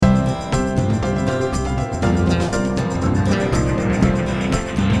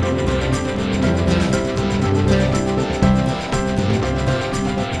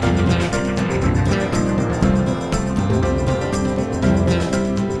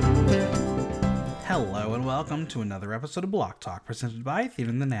welcome to another episode of Block Talk, presented by Theater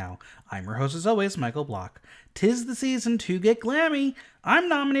in the Now. I'm your host, as always, Michael Block. 'Tis the season to get glammy. I'm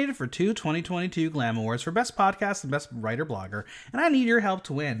nominated for two 2022 Glam Awards for Best Podcast and Best Writer-Blogger, and I need your help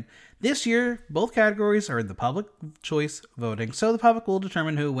to win. This year, both categories are in the public choice voting, so the public will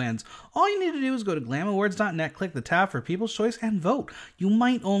determine who wins. All you need to do is go to glamawards.net, click the tab for People's Choice, and vote. You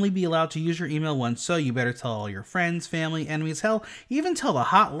might only be allowed to use your email once, so you better tell all your friends, family, enemies, hell, even tell the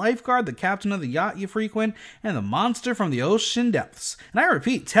hot lifeguard, the captain of the yacht you frequent, and the monster from the ocean depths. And I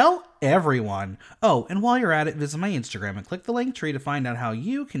repeat, tell everyone. Oh, and while you're at it, visit my Instagram and click the link tree to find out how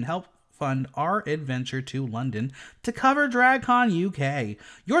you can help fund our adventure to London to cover DragCon UK.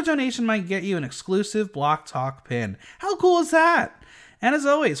 Your donation might get you an exclusive Block Talk pin. How cool is that? And as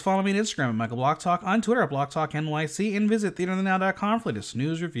always, follow me on Instagram at Michael Block Talk, on Twitter at Block Talk NYC, and visit theaterthenow.com for latest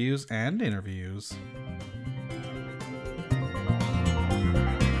news, reviews, and interviews.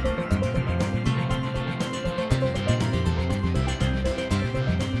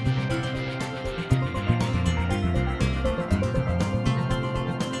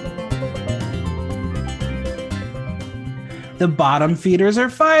 The bottom feeders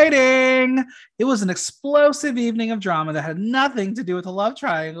are fighting! It was an explosive evening of drama that had nothing to do with the love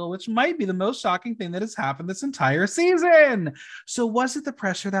triangle, which might be the most shocking thing that has happened this entire season. So was it the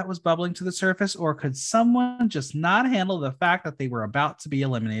pressure that was bubbling to the surface, or could someone just not handle the fact that they were about to be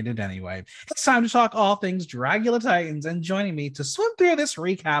eliminated anyway? It's time to talk all things Dragula Titans, and joining me to swim through this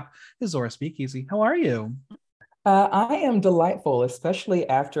recap is Zora Speakeasy. How are you? I am delightful, especially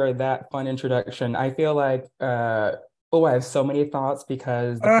after that fun introduction. I feel like I have so many thoughts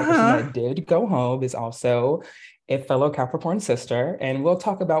because the person that did go home is also a fellow Capricorn sister, and we'll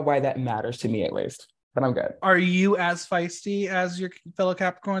talk about why that matters to me at least. But I'm good. Are you as feisty as your fellow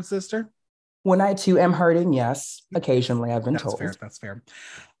Capricorn sister? When I too am hurting, yes, occasionally I've been told. That's fair.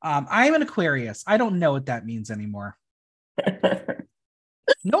 I am an Aquarius. I don't know what that means anymore.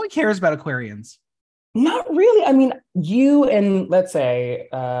 No one cares about Aquarians. Not really. I mean, you and let's say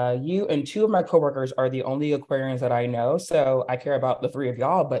you and two of my coworkers are the only Aquarians that I know. So I care about the three of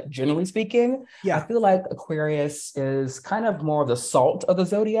y'all. But generally speaking, I feel like Aquarius is kind of more of the salt of the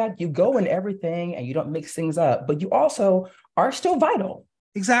zodiac. You go in everything and you don't mix things up, but you also are still vital.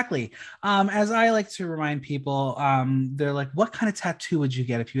 Exactly. As I like to remind people, they're like, what kind of tattoo would you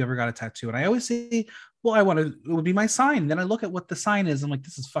get if you ever got a tattoo? And I always say, well, it would be my sign. Then I look at what the sign is. I'm like,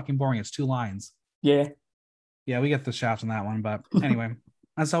 this is fucking boring. It's 2 lines. Yeah, we get the shaft on that one. But anyway,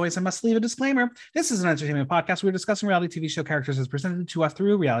 as always, I must leave a disclaimer. This is an entertainment podcast. We're discussing reality TV show characters as presented to us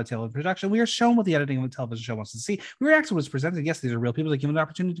through reality television production. We are shown what the editing of the television show wants to see. We react to what is presented. Yes, these are real people that given the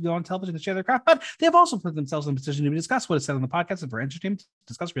opportunity to go on television and share their craft, but they have also put themselves in a position to discuss what is said on the podcast and for entertainment to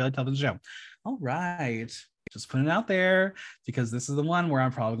discuss reality television show. All right. Just putting it out there because this is the one where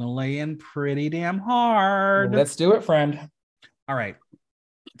I'm probably going to lay in pretty damn hard. Let's do it, friend. All right.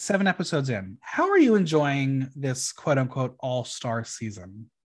 7 episodes in. How are you enjoying this quote unquote all-star season?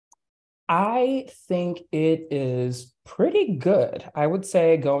 I think it is pretty good. I would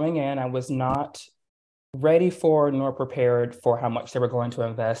say going in, I was not ready for nor prepared for how much they were going to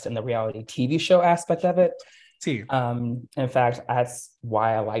invest in the reality TV show aspect of it. In fact, that's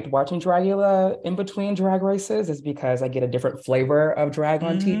why I liked watching Dragula in between drag races, is because I get a different flavor of drag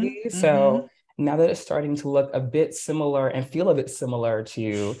on TV. So now that it's starting to look a bit similar and feel a bit similar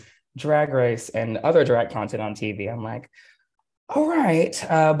to Drag Race and other drag content on TV, I'm like, all right,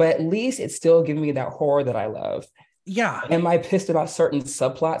 but at least it's still giving me that horror that I love. Yeah. Am I pissed about certain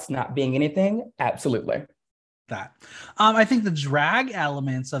subplots not being anything? Absolutely. That. I think the drag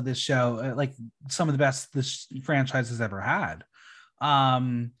elements of this show, like some of the best this franchise has ever had.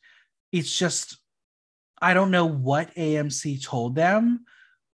 It's just, I don't know what AMC told them,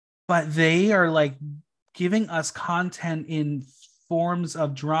 but they are like giving us content in forms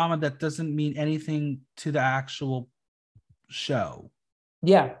of drama that doesn't mean anything to the actual show.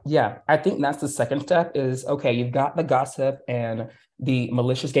 Yeah. I think that's the second step is, okay, you've got the gossip and the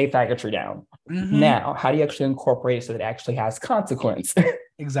malicious gay faggotry down. Now, how do you actually incorporate it so that it actually has consequence?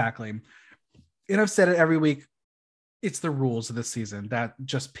 Exactly. And I've said it every week. It's the rules of this season that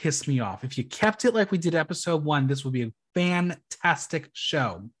just piss me off. If you kept it like we did episode 1, this would be a fantastic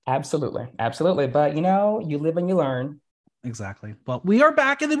show. Absolutely. But you live and you learn. Exactly. But we are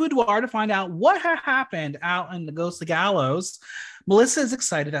back in the boudoir to find out what happened out in the Ghostly Gallows. Melissa is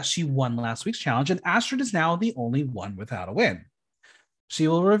excited as she won last week's challenge, and Astrid is now the only one without a win. She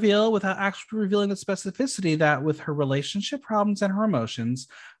will reveal, without actually revealing the specificity, that with her relationship problems and her emotions,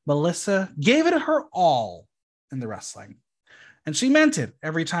 Melissa gave it her all in the wrestling. And she meant it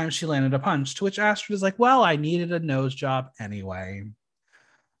every time she landed a punch, to which Astrid is like, well, I needed a nose job anyway.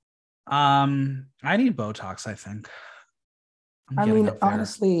 I need Botox, I think. I'm I getting mean, up there.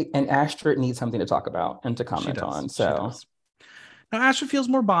 honestly, an Astrid needs something to talk about and to She comment does. on. She So, does. Now, Astrid feels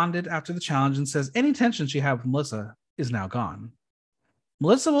more bonded after the challenge and says any tension she had with Melissa is now gone.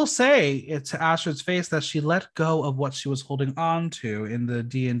 Melissa will say it to Astrid's face that she let go of what she was holding on to in the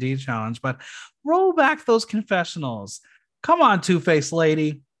D&D challenge, but roll back those confessionals. Come on, Two-Faced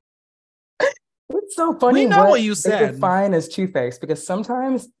lady. it's so funny We know what what you they said. define as two-faced because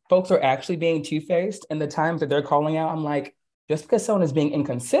sometimes folks are actually being two-faced, and the times that they're calling out, I'm like, just because someone is being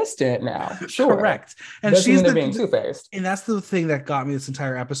inconsistent now, sure, Correct. And doesn't she's mean they're being the two-faced. and that's the thing that got me this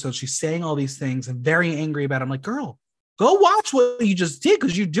entire episode. She's saying all these things and very angry about it. I'm like, girl, go watch what you just did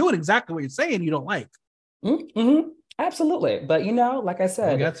because you're doing exactly what you're saying you don't like. Mm-hmm. Absolutely. But like I We'll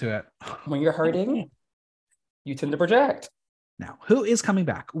said, get to it. when you're hurting, you tend to project. Now, who is coming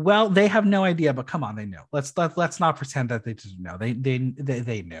back? Well, they have no idea, but come on, they know. Let's not pretend that they didn't know. They knew.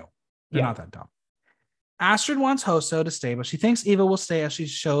 They're Yeah. not that dumb. Astrid wants Hoso to stay, but she thinks Eva will stay as she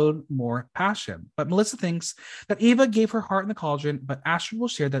showed more passion. But Melissa thinks that Eva gave her heart in the cauldron, but Astrid will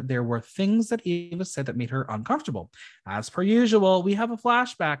share that there were things that Eva said that made her uncomfortable. As per usual, we have a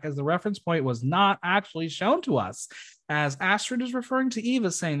flashback as the reference point was not actually shown to us, as Astrid is referring to Eva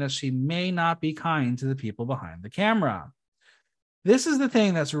saying that she may not be kind to the people behind the camera. This is the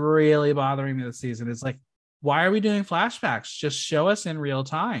thing that's really bothering me this season. It's like, why are we doing flashbacks? Just show us in real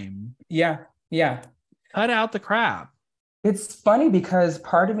time. Yeah. Yeah. Cut out the crap. It's funny because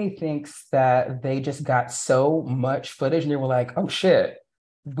part of me thinks that they just got so much footage and they were like, oh shit,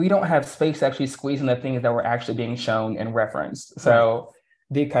 we don't have space to actually squeeze in the things that were actually being shown and referenced. Right. So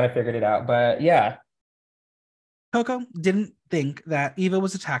they kind of figured it out. But yeah. Coco didn't think that Eva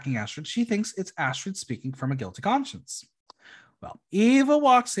was attacking Astrid. She thinks it's Astrid speaking from a guilty conscience. Well, Eva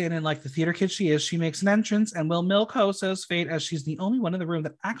walks in, and like the theater kid she is, she makes an entrance and will milk Hoso's fate as she's the only one in the room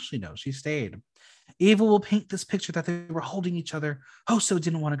that actually knows she stayed. Eva will paint this picture that they were holding each other. Hoso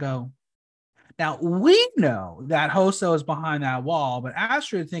didn't want to go. Now, we know that Hoso is behind that wall, but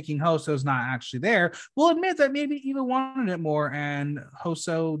Astrid, thinking Hoso's not actually there, will admit that maybe Eva wanted it more and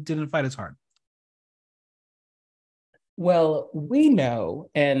Hoso didn't fight as hard. Well, we know,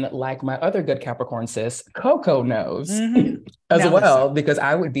 and like my other good Capricorn sis, Coco knows as Now, well, listen. because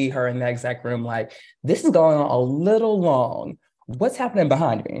I would be her in that exact room, like, this is going on a little long. What's happening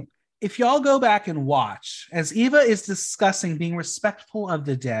behind me? If y'all go back and watch, as Eva is discussing being respectful of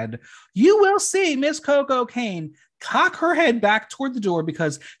the dead, you will see Miss Coco Kane cock her head back toward the door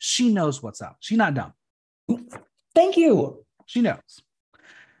because she knows what's up. She's not dumb. Thank you. She knows.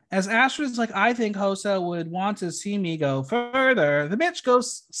 As Astrid's like, I think Hoso would want to see me go further, the bitch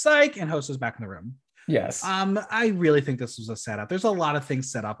goes psych, and Hoso's back in the room. Yes. I really think this was a setup. There's a lot of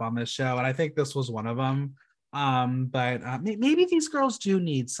things set up on this show, and I think this was one of them. But maybe these girls do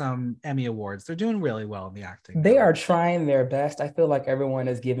need some Emmy awards. They're doing really well in the acting. They are trying their best. I feel like everyone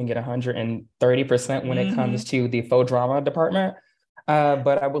is giving it 130% when it comes to the faux drama department.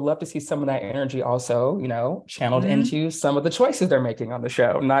 But I would love to see some of that energy also, channeled into some of the choices they're making on the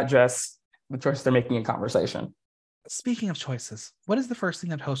show, not just the choices they're making in conversation. Speaking of choices, what is the first thing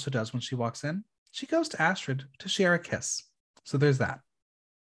that Hoso does when she walks in? She goes to Astrid to share a kiss. So there's that.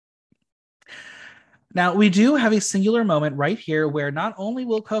 Now, we do have a singular moment right here where not only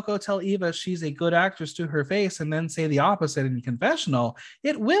will Coco tell Eva she's a good actress to her face and then say the opposite in confessional,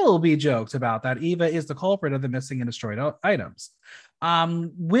 it will be joked about that Eva is the culprit of the missing and destroyed items.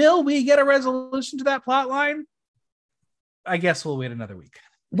 Will we get a resolution to that plot line? I guess we'll wait another week.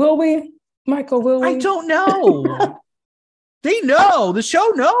 Will we, Michael? Will we? I don't know. They know. The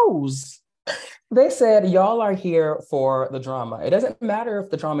show knows. They said, y'all are here for the drama. It doesn't matter if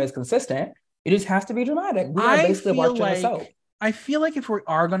the drama is consistent. It just has to be dramatic. We are basically watching a soap. I feel like if we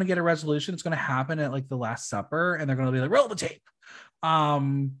are going to get a resolution, it's going to happen at like the Last Supper, and they're going to be like, roll the tape.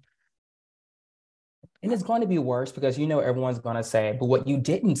 And it's going to be worse because everyone's going to say, but what you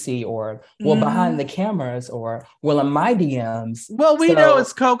didn't see, or well, behind the cameras, or well, in my DMs. Well, we know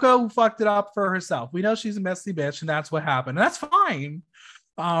it's Coco who fucked it up for herself. We know she's a messy bitch, and that's what happened. And that's fine.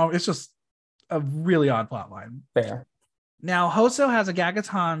 It's just a really odd plot line. Fair. Now, Hoso has a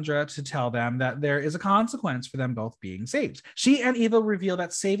Gagatandra to tell them that there is a consequence for them both being saved. She and Eva reveal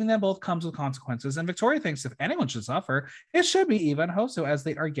that saving them both comes with consequences, and Victoria thinks if anyone should suffer, it should be Eva and Hoso, as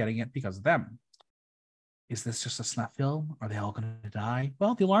they are getting it because of them. Is this just a snuff film? Are they all going to die?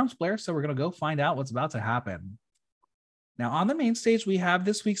 Well, the alarms blare, so we're going to go find out what's about to happen. Now, on the main stage, we have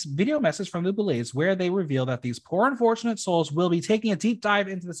this week's video message from the Boulets, where they reveal that these poor unfortunate souls will be taking a deep dive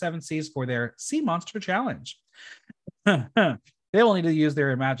into the Seven Seas for their Sea Monster Challenge. They will need to use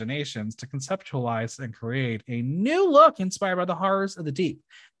their imaginations to conceptualize and create a new look inspired by the horrors of the deep.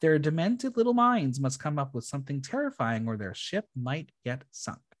 Their demented little minds must come up with something terrifying or their ship might get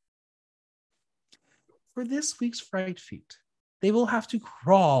sunk. For this week's Fright Feet, they will have to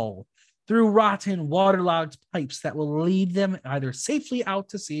crawl through rotten, waterlogged pipes that will lead them either safely out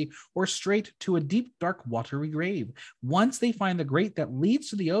to sea or straight to a deep, dark, watery grave. Once they find the grate that leads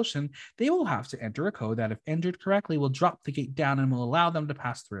to the ocean, they will have to enter a code that, if entered correctly, will drop the gate down and will allow them to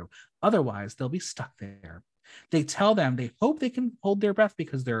pass through. Otherwise, they'll be stuck there. They tell them they hope they can hold their breath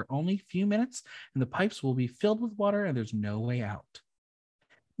because there are only a few minutes and the pipes will be filled with water and there's no way out.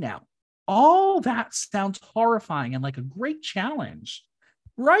 Now, all that sounds horrifying and like a great challenge,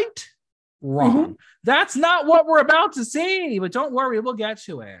 right? Wrong. Mm-hmm. That's not what we're about to see, but don't worry, we'll get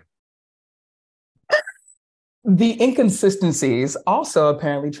to it. The inconsistencies also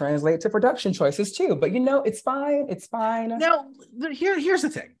apparently translate to production choices too, but it's fine. It's fine. Now, here's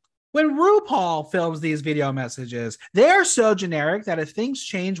the thing. When RuPaul films these video messages, they're so generic that if things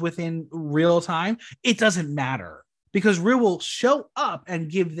change within real time, it doesn't matter. Because Ru will show up and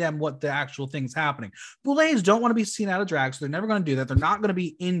give them what the actual thing's happening. Boulets don't want to be seen out of drag, so they're never going to do that. They're not going to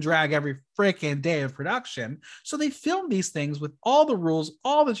be in drag every freaking day of production. So they film these things with all the rules,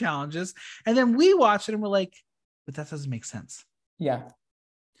 all the challenges, and then we watch it and we're like, but that doesn't make sense. Yeah.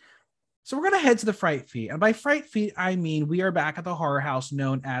 So we're going to head to the Fright Feet. And by Fright Feet, I mean we are back at the horror house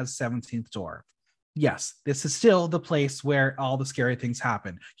known as 17th Door. Yes, this is still the place where all the scary things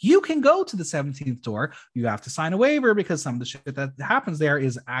happen. You can go to the 17th door. You have to sign a waiver because some of the shit that happens there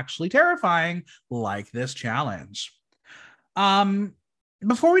is actually terrifying, like this challenge.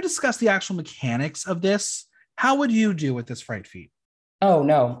 Before we discuss the actual mechanics of this, how would you do with this Fright Feet? Oh,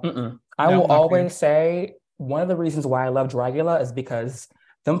 no. I will always say one of the reasons why I love Dragula is because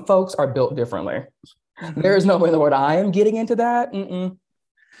them folks are built differently. Mm-hmm. There is no way in the world I am getting into that.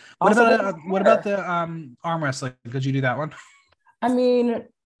 What about the arm wrestling? Could you do that one? I mean,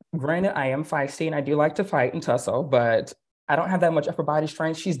 granted, I am feisty and I do like to fight and tussle, but I don't have that much upper body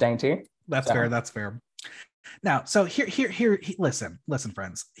strength. She's dainty. That's fair. That's fair. Now, so here, listen,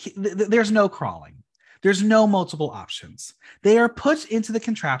 friends. There's no crawling. There's no multiple options. They are put into the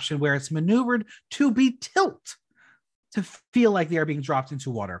contraption where it's maneuvered to be tilt to feel like they are being dropped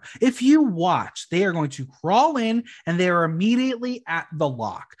into water. If you watch, they are going to crawl in and they are immediately at the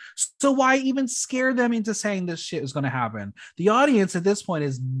lock. So why even scare them into saying this shit is going to happen? The audience at this point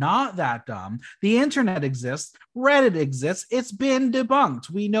is not that dumb. The internet exists. Reddit exists. It's been debunked.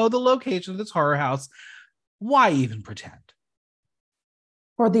 We know the location of this horror house. Why even pretend?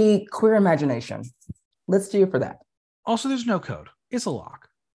 For the queer imagination. Let's do it for that. Also, there's no code. It's a lock.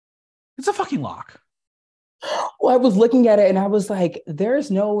 It's a fucking lock. Well, I was looking at it and I was like, there's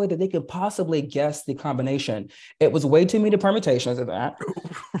no way that they could possibly guess the combination. It was way too many permutations of that.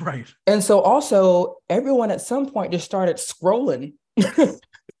 Right. And so also everyone at some point just started scrolling.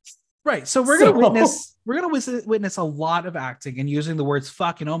 Right. So we're gonna witness a lot of acting and using the words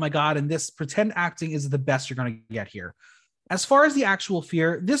fuck and oh my God, and this pretend acting is the best you're gonna get here. As far as the actual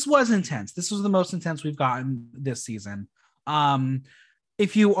fear, this was intense. This was the most intense we've gotten this season.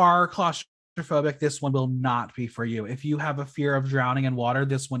 If you are claustrophobic, this one will not be for you. If you have a fear of drowning in water,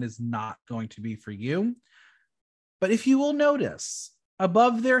 this one is not going to be for you. But if you will notice,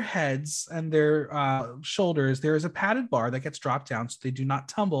 above their heads and their shoulders, there is a padded bar that gets dropped down so they do not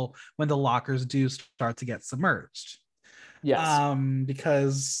tumble when the lockers do start to get submerged. Yes.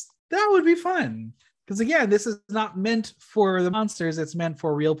 Because that would be fun. Because again, this is not meant for the monsters. It's meant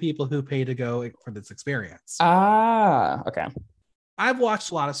for real people who pay to go for this experience. Okay. I've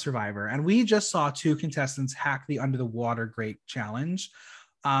watched a lot of Survivor, and we just saw 2 contestants hack the under the water grate challenge.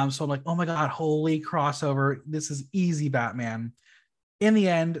 So I'm like, oh my God, holy crossover. This is easy, Batman. In the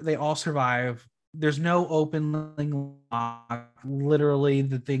end, they all survive. There's no open lock. Literally,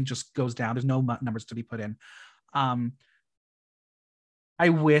 the thing just goes down. There's no numbers to be put in. I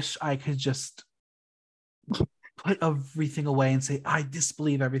wish I could just put everything away and say, I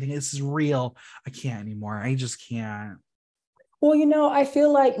disbelieve everything. This is real. I can't anymore. I just can't. Well, I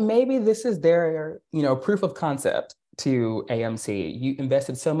feel like maybe this is their, proof of concept to AMC. You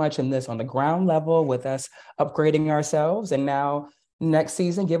invested so much in this on the ground level with us upgrading ourselves. And now next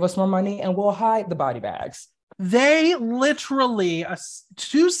season, give us more money and we'll hide the body bags. They literally,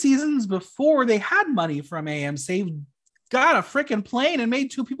 2 seasons before they had money from AMC, got a freaking plane and made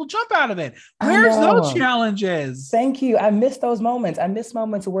 2 people jump out of it. Where's those challenges? Thank you. I miss those moments. I miss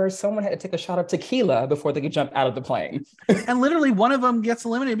moments where someone had to take a shot of tequila before they could jump out of the plane. And literally one of them gets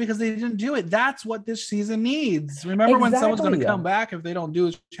eliminated because they didn't do it. That's what this season needs. Remember when someone's going to come back if they don't do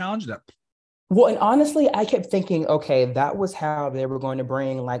a challenge? Well, and honestly, I kept thinking, okay, that was how they were going to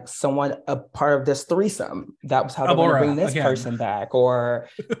bring like someone a part of this threesome. That was how they were going to bring Abora this again. person back. Or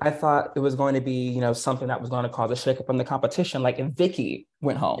I thought it was going to be, something that was going to cause a shakeup in the competition, like if Vicky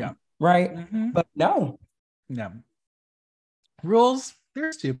went Yeah. home, right? Mm-hmm. But no. Yeah. Rules,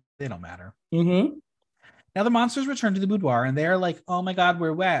 they're stupid. They don't matter. Mm-hmm. Now the monsters return to the boudoir and they're like, oh my God,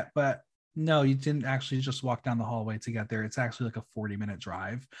 we're wet. But no, you didn't actually just walk down the hallway to get there. It's actually like a 40-minute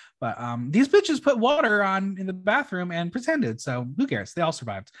drive. But these bitches put water on in the bathroom and pretended. So who cares? They all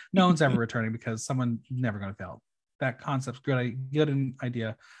survived. No one's ever returning because someone's never going to fail. That concept's good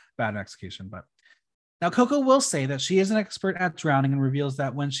idea, bad execution. But now, Coco will say that she is an expert at drowning and reveals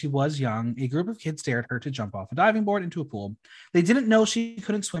that when she was young, a group of kids dared her to jump off a diving board into a pool. They didn't know she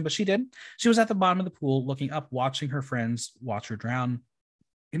couldn't swim, but she did. She was at the bottom of the pool, looking up, watching her friends watch her drown.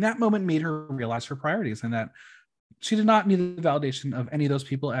 In that moment, made her realize her priorities and that she did not need the validation of any of those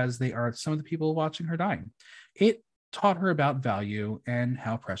people, as they are some of the people watching her dying. It taught her about value and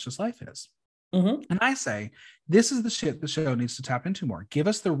how precious life is. Mm-hmm. And I say, this is the shit the show needs to tap into more. Give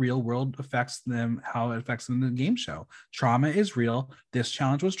us the real world affects them, how it affects them in the game show. Trauma is real. This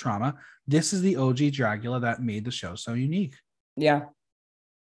challenge was trauma. This is the OG Dragula that made the show so unique. Yeah.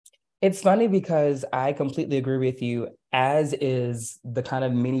 It's funny because I completely agree with you, as is the kind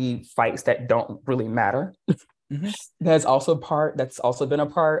of mini fights that don't really matter. Mm-hmm. That's also been a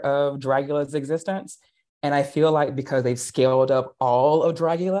part of Dragula's existence. And I feel like because they've scaled up all of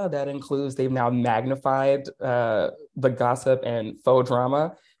Dragula, that includes they've now magnified the gossip and faux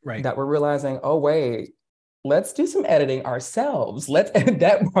drama, Right. that we're realizing, oh, wait, let's do some editing ourselves. Let's edit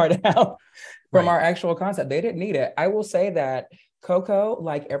that part out from our actual concept. They didn't need it. I will say that Coco,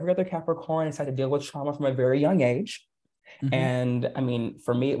 like every other Capricorn, has had to deal with trauma from a very young age. Mm-hmm. And I mean,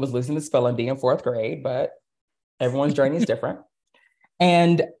 for me, it was losing the spelling bee in fourth grade, but everyone's journey is different.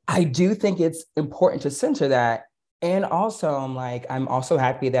 And I do think it's important to center that. And also, I'm also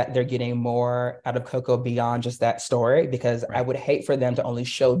happy that they're getting more out of Coco beyond just that story, because I would hate for them to only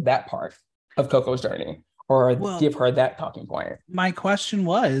show that part of Coco's journey or give her that talking point. My question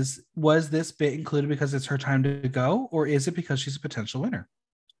was this bit included because it's her time to go, or is it because she's a potential winner?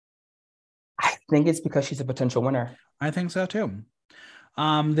 I think it's because she's a potential winner. I think so too.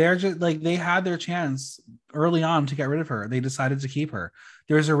 They're just like, they had their chance early on to get rid of her. They decided to keep her.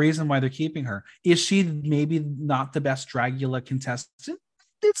 There's a reason why they're keeping her. Is she maybe not the best Dragula contestant?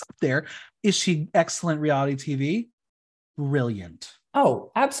 It's up there. Is she excellent reality TV? Brilliant.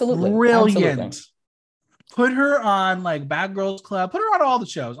 Oh, absolutely. Brilliant. Absolutely. Put her on like Bad Girls Club. Put her on all the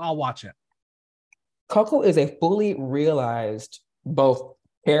shows. I'll watch it. Coco is a fully realized both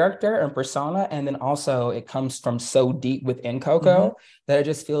character and persona, and then also it comes from so deep within Coco that it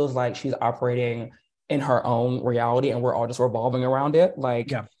just feels like she's operating in her own reality and we're all just revolving around it.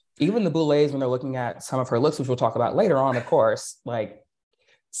 Like even the Boulets, when they're looking at some of her looks, which we'll talk about later on, of course, like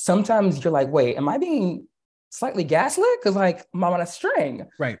sometimes you're like, wait, am I being slightly gaslit? Because like I'm on a string.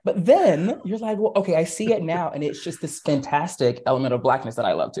 Right. But then you're like, well, okay, I see it now. And it's just this fantastic element of Blackness that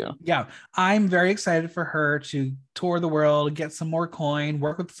I love too. Yeah. I'm very excited for her to tour the world, get some more coin,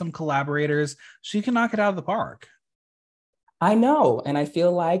 work with some collaborators. She can knock it out of the park. I know. And I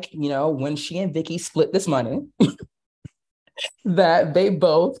feel like, when she and Vicky split this money, that they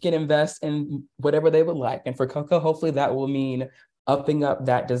both can invest in whatever they would like. And for Coco, hopefully that will mean upping up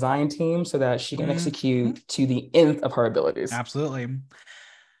that design team so that she can execute to the nth of her abilities. Absolutely.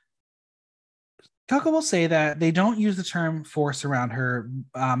 Coco will say that they don't use the term force around her,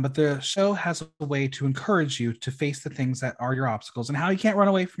 but the show has a way to encourage you to face the things that are your obstacles and how you can't run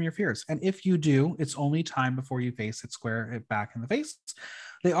away from your fears. And if you do, it's only time before you face it, square it back in the face.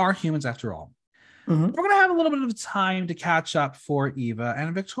 They are humans after all. We're going to have a little bit of time to catch up for Eva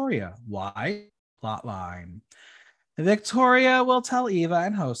and Victoria. Why? Plotline. Victoria will tell Eva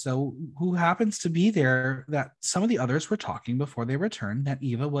and Hoso, who happens to be there, that some of the others were talking before they returned, that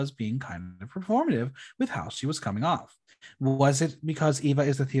Eva was being kind of performative with how she was coming off. Was it because Eva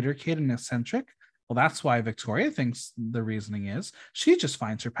is a theater kid and eccentric? Well, that's why Victoria thinks the reasoning is she just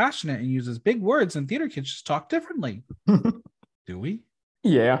finds her passionate and uses big words, and theater kids just talk differently. Do we?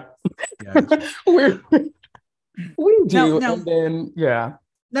 Yeah. we do. And then,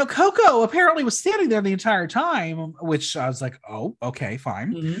 Now, Coco apparently was standing there the entire time, which I was like, oh, okay,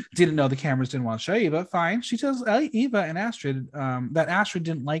 fine. Didn't know the cameras didn't want to show Eva. Fine. She tells Eva and Astrid that Astrid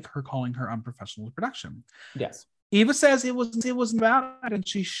didn't like her calling her unprofessional to production. Yes. Eva says it wasn't about it, and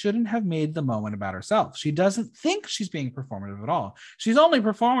she shouldn't have made the moment about herself. She doesn't think she's being performative at all. She's only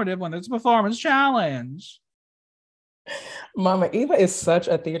performative when there's a performance challenge. Mama Eva is such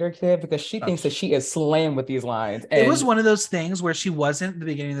a theater kid because she thinks that Such. she is slammed with these lines. It was And one of those things where she wasn't at the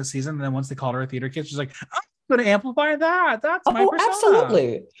beginning of the season, and then once they called her a theater kid, she's like, I'm going to amplify that. That's my oh, persona.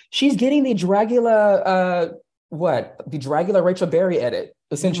 absolutely. She's getting the Dragula, the Dragula Rachel Berry edit,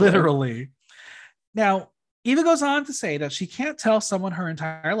 essentially. Literally. Now, Eva goes on to say that she can't tell someone her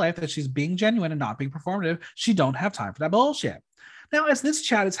entire life that she's being genuine and not being performative. She don't have time for that bullshit. Now, as this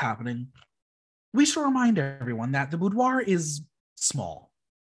chat is happening, we should remind everyone that the boudoir is small.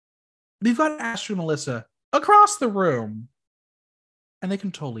 We've got Astrid and Melissa across the room, and they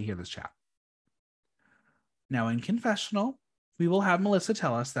can totally hear this chat. Now, in confessional, we will have Melissa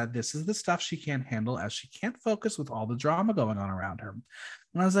tell us that this is the stuff she can't handle as she can't focus with all the drama going on around her.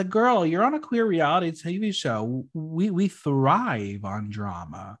 And I was like, girl, you're on a queer reality TV show. We thrive on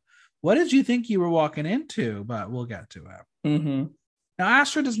drama. What did you think you were walking into? But we'll get to it. Mm-hmm. Now,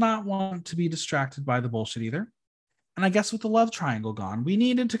 Astrid does not want to be distracted by the bullshit either. And I guess with the love triangle gone, we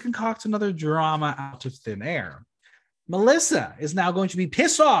needed to concoct another drama out of thin air. Melissa is now going to be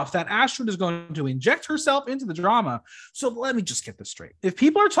pissed off that Astrid is going to inject herself into the drama. So let me just get this straight. If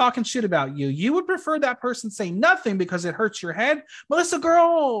people are talking shit about you, you would prefer that person say nothing because it hurts your head? Melissa,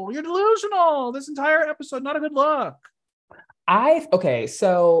 girl, you're delusional. This entire episode, not a good look. Okay,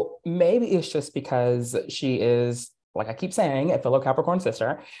 so maybe it's just because she is, like I keep saying, a fellow Capricorn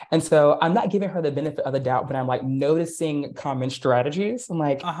sister. And so I'm not giving her the benefit of the doubt, but I'm like noticing common strategies. I'm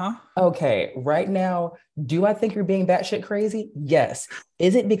like, okay, right now, do I think you're being batshit crazy? Yes.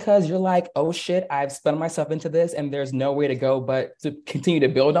 Is it because you're like, oh shit, I've spun myself into this and there's no way to go but to continue to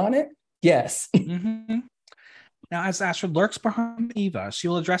build on it? Yes. Mm-hmm. Now, as Astrid lurks behind Eva, she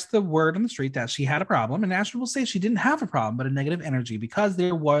will address the word on the street that she had a problem, and Astrid will say she didn't have a problem, but a negative energy because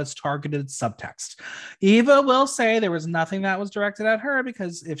there was targeted subtext. Eva will say there was nothing that was directed at her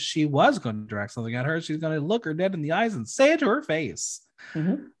because if she was going to direct something at her, she's going to look her dead in the eyes and say it to her face.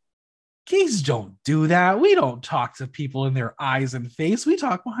 Mm-hmm. Gays don't do that. We don't talk to people in their eyes and face. We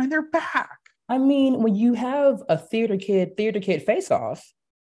talk behind their back. I mean, when you have a theater kid face off,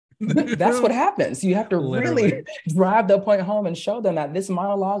 that's what happens. You have to really drive the point home and show them that this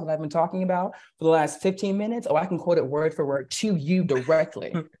monologue that I've been talking about for the last 15 minutes, I can quote it word for word to you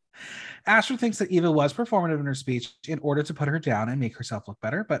directly. Astrid thinks that Eva was performative in her speech in order to put her down and make herself look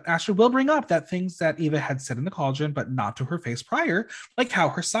better, but Astrid will bring up that things that Eva had said in the cauldron, but not to her face prior, like how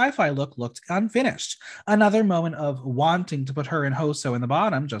her sci-fi look looked unfinished. Another moment of wanting to put her and Hoso in the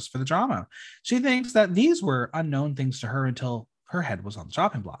bottom just for the drama. She thinks that these were unknown things to her until her head was on the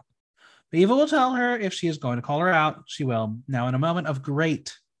chopping block. Eva will tell her if she is going to call her out. She will. Now, in a moment of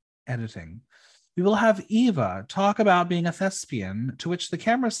great editing, we will have Eva talk about being a thespian, to which the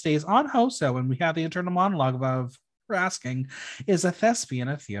camera stays on Hoso, and we have the internal monologue of her asking, is a thespian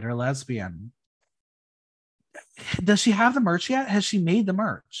a theater lesbian? Does she have the merch yet? Has she made the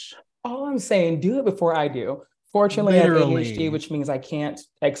merch? All I'm saying, do it before I do. Fortunately, literally. I have ADHD, which means I can't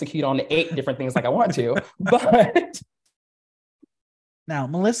execute on 8 different things like I want to, but... Now,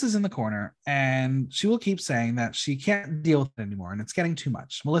 Melissa's in the corner, and she will keep saying that she can't deal with it anymore, and it's getting too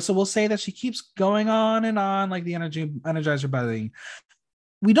much. Melissa will say that she keeps going on and on like the Energizer Bunny.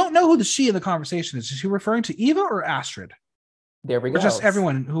 We don't know who the she in the conversation is. Is she referring to Eva or Astrid? There we go. Or just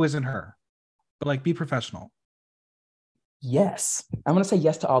everyone who isn't her. But like, be professional. Yes. I'm going to say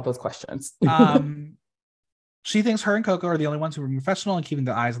yes to all those questions. She thinks her and Coco are the only ones who are professional and keeping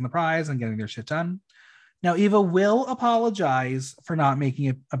the eyes on the prize and getting their shit done. Now, Eva will apologize for not making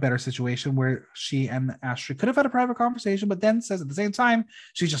it a better situation where she and Astrid could have had a private conversation, but then says at the same time,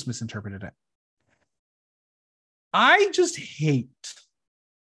 she just misinterpreted it. I just hate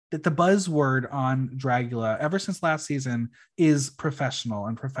that the buzzword on Dragula ever since last season is professional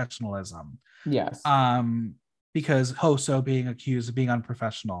and professionalism. Yes. Because Hoso being accused of being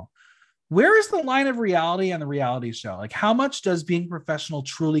unprofessional. Where is the line of reality and the reality show? Like, how much does being professional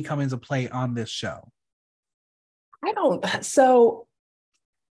truly come into play on this show?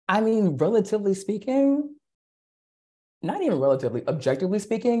 I mean, relatively speaking, not even relatively, objectively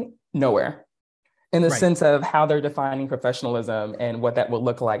speaking, nowhere. In the sense of how they're defining professionalism and what that would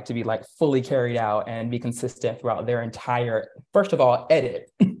look like to be like fully carried out and be consistent throughout their entire, first of all, edit,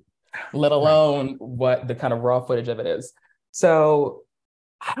 let alone what the kind of raw footage of it is. So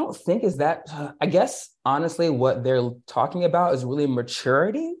I don't think is that, I guess, honestly, what they're talking about is really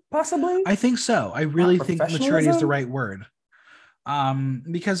maturity, possibly. I think so. I really think maturity is the right word.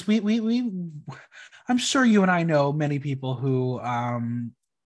 Because I'm sure you and I know many people who are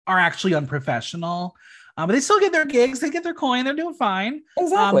actually unprofessional, but they still get their gigs, they get their coin, they're doing fine.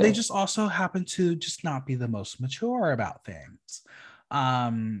 Exactly. They just also happen to just not be the most mature about things. I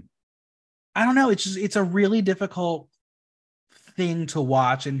don't know. It's a really difficult thing to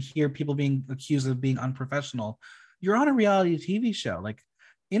watch and hear people being accused of being unprofessional. You're on a reality TV show. Like,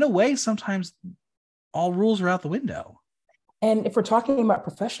 in a way, sometimes all rules are out the window. And if we're talking about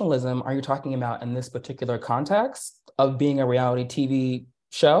professionalism, are you talking about in this particular context of being a reality TV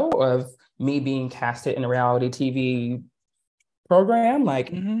show, of me being casted in a reality TV program?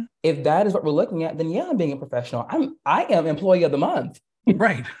 Like, if that is what we're looking at, then yeah, I'm being a professional. I am employee of the month.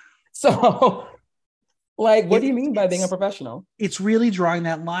 Right. So, like, what do you mean by being a professional? It's really drawing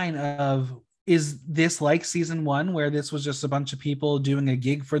that line of, is this like season 1 where this was just a bunch of people doing a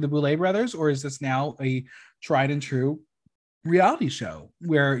gig for the Boulet brothers, or is this now a tried and true reality show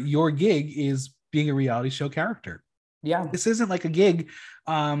where your gig is being a reality show character? Yeah, this isn't like a gig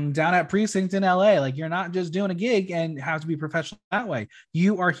down at Precinct in LA. Like, you're not just doing a gig and have to be professional that way.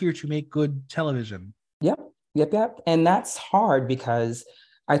 You are here to make good television. Yep. And that's hard because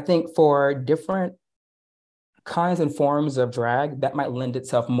I think for different kinds and forms of drag, that might lend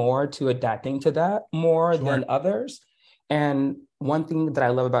itself more to adapting to that more than others. And one thing that I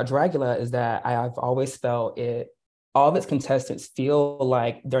love about Dragula is that I've always felt all of its contestants feel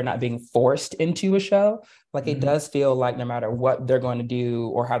like they're not being forced into a show. Like, it does feel like no matter what they're going to do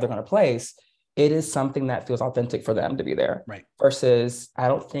or how they're going to place, it is something that feels authentic for them to be there. Right. Versus, I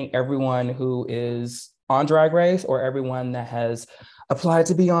don't think everyone who is on Drag Race or everyone that has applied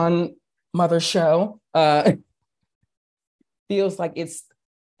to be on Mother's show feels like it's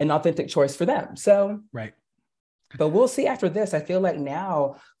an authentic choice for them. So, right. But we'll see after this. I feel like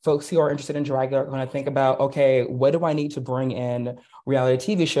now folks who are interested in drag are going to think about, okay, what do I need to bring in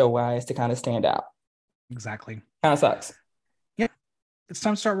reality TV show wise to kind of stand out? Exactly. Kind of sucks. Yeah. It's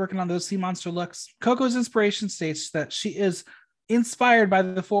time to start working on those sea monster looks. Coco's inspiration states that she is inspired by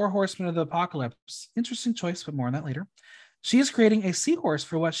the 4 horsemen of the apocalypse. Interesting choice, but more on that later. She is creating a seahorse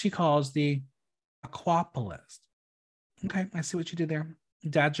for what she calls the Aquapolis. Okay, I see what you did there.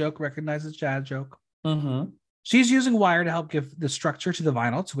 Dad joke recognizes dad joke. She's using wire to help give the structure to the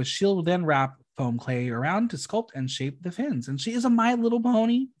vinyl, to which she'll then wrap foam clay around to sculpt and shape the fins. And she is a My Little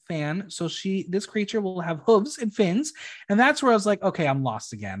Pony fan, so this creature will have hooves and fins. And that's where I was like, okay, I'm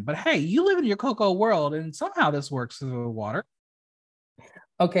lost again. But hey, you live in your Coco world, and somehow this works through the water.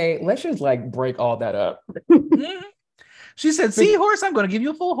 Okay, let's just like break all that up. She said, seahorse, I'm going to give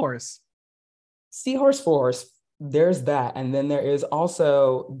you a full horse. Seahorse force, there's that. And then there is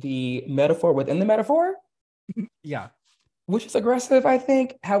also the metaphor within the metaphor. Yeah. Which is aggressive, I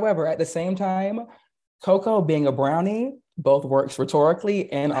think. However, at the same time, Coco being a brownie both works rhetorically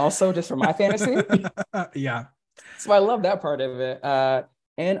and also just for my fantasy. Yeah. So I love that part of it.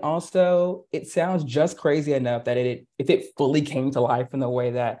 And also, it sounds just crazy enough that if it fully came to life in the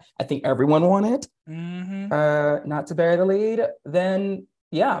way that I think everyone wanted, not to bury the lead, then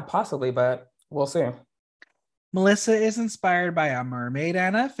yeah, possibly, but we'll see. Melissa is inspired by a mermaid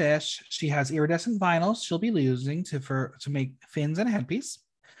and a fish. She has iridescent vinyls she'll be using to make fins and a headpiece.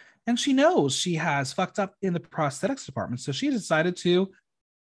 And she knows she has fucked up in the prosthetics department, so she decided to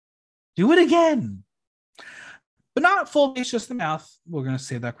do it again. But not full face, just the mouth. We're going to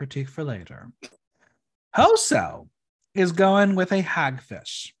save that critique for later. Hoso is going with a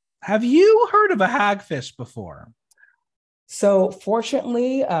hagfish. Have you heard of a hagfish before? So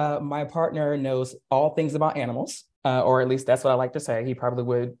fortunately, my partner knows all things about animals, or at least that's what I like to say. He probably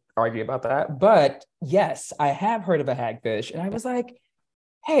would argue about that. But yes, I have heard of a hagfish. And I was like,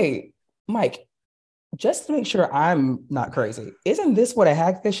 hey, Mike, just to make sure I'm not crazy, isn't this what a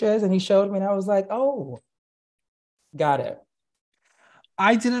hagfish is? And he showed me and I was like, oh, got it.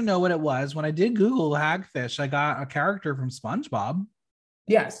 I didn't know what it was. When I did Google hagfish, I got a character from SpongeBob.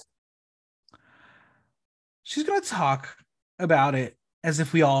 Yes. She's going to talk about it as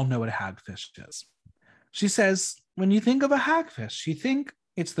if we all know what a hagfish is. She says, when you think of a hagfish, you think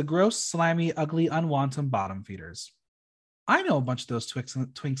it's the gross, slimy, ugly, unwanted bottom feeders. I know a bunch of those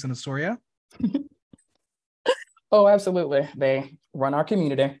twinks in Astoria. Oh, absolutely. They run our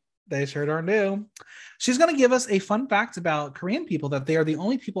community. They sure darn do. She's going to give us a fun fact about Korean people, that they are the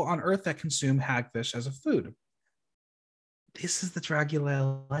only people on Earth that consume hagfish as a food. This is the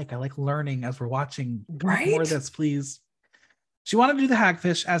Dragula I like. I like learning as we're watching. Right? More of this, please. She wanted to do the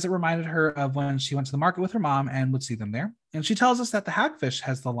hagfish as it reminded her of when she went to the market with her mom and would see them there. And she tells us that the hagfish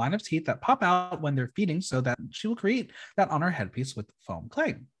has the line of teeth that pop out when they're feeding, so that she will create that on her headpiece with foam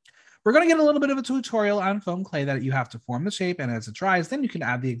clay. We're going to get a little bit of a tutorial on foam clay that you have to form the shape, and as it dries, then you can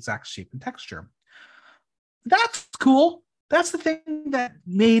add the exact shape and texture. That's cool. That's the thing that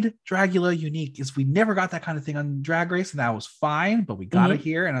made Dragula unique, is we never got that kind of thing on Drag Race, and that was fine, but we got it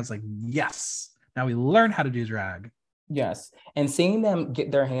here, and I was like, yes, now we learn how to do drag. Yes. And seeing them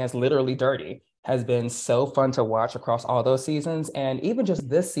get their hands literally dirty has been so fun to watch across all those seasons. And even just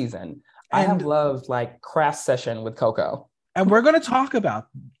this season, I have And loved like Craft Session with Coco. we're going to talk about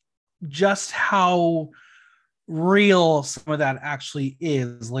just how real some of that actually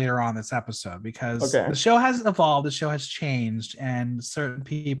is later on this episode, because Okay. the show has evolved, the show has changed, and certain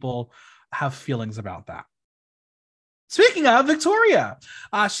people have feelings about that. Speaking of Victoria,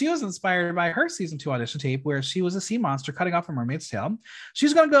 she was inspired by her season 2 audition tape where she was a sea monster cutting off a mermaid's tail.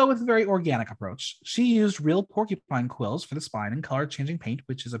 She's going to go with a very organic approach. She used real porcupine quills for the spine and color changing paint,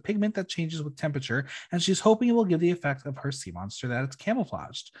 which is a pigment that changes with temperature, and she's hoping it will give the effect of her sea monster that it's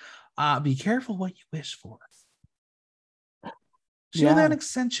camouflaged. Be careful what you wish for. She will then Yeah.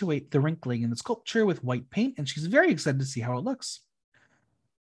 accentuate the wrinkling in the sculpture with white paint, and she's very excited to see how it looks.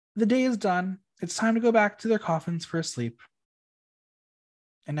 The day is done. It's time to go back to their coffins for a sleep.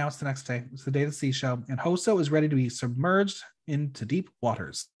 And now it's the next day. It's the day of the sea show, and Hoso is ready to be submerged into deep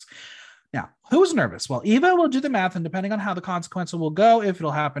waters. Now, who's nervous? Well, Eva will do the math, and depending on how the consequence will go, if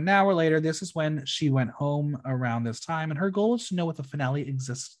it'll happen now or later, this is when she went home around this time, and her goal is to know what the finale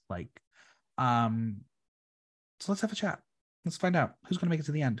exists like. So let's have a chat. Let's find out who's going to make it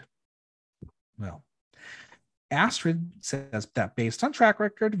to the end. Well, Astrid says that based on track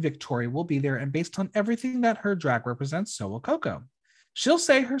record, Victoria will be there, and based on everything that her drag represents, so will Coco. She'll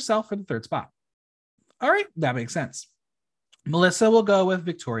say herself for the third spot. All right, that makes sense. Melissa will go with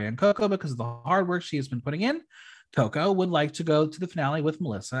Victoria and Coco because of the hard work she has been putting in. Coco would like to go to the finale with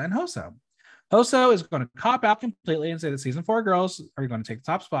Melissa and Hoso. Hoso is going to cop out completely and say the season 4 girls are going to take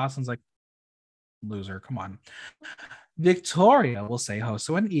the top spots. And it's like, loser, come on. Victoria will say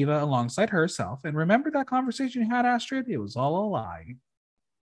Hoso and Eva alongside herself. And remember that conversation you had, Astrid? It was all a lie.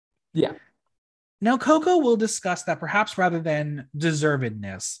 Yeah. Now, Coco will discuss that perhaps rather than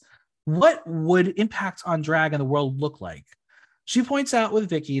deservedness, what would impact on drag in the world look like? She points out with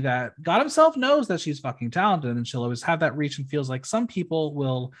Vicky that God himself knows that she's fucking talented and she'll always have that reach, and feels like some people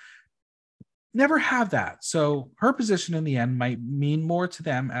will never have that. So her position in the end might mean more to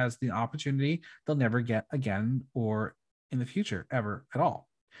them as the opportunity they'll never get again or in the future ever at all.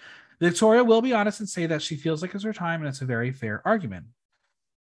 Victoria will be honest and say that she feels like it's her time, and it's a very fair argument.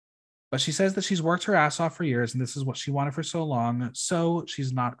 But she says that she's worked her ass off for years and this is what she wanted for so long, so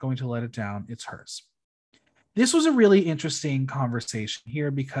she's not going to let it down. It's hers. This was a really interesting conversation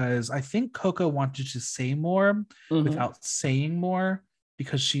here because I think Coco wanted to say more without saying more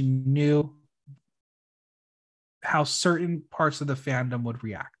because she knew how certain parts of the fandom would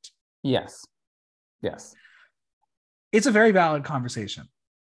react. Yes. Yes. It's a very valid conversation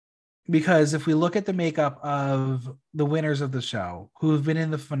because if we look at the makeup of the winners of the show who have been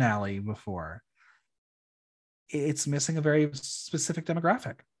in the finale before, it's missing a very specific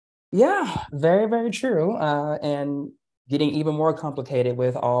demographic. Yeah, very, very true. And getting even more complicated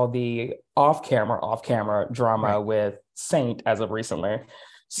with all the off-camera drama Right. with Saint as of recently.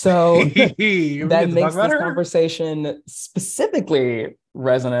 So that makes this conversation specifically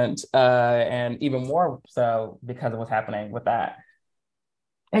resonant, and even more so because of what's happening with that.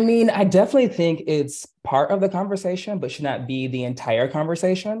 I mean, I definitely think it's part of the conversation, but should not be the entire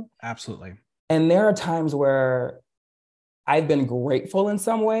conversation. Absolutely. And there are times where I've been grateful in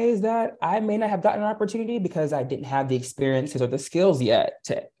some ways that I may not have gotten an opportunity because I didn't have the experiences or the skills yet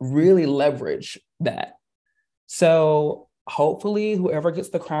to really leverage that. So hopefully whoever gets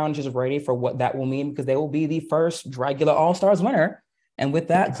the crown is ready for what that will mean, because they will be the first Dragula All-Stars winner. And with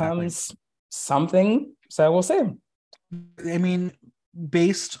that comes something. So we'll see. I mean,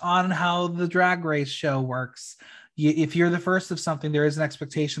 based on how the Drag Race show works, if you're the first of something, there is an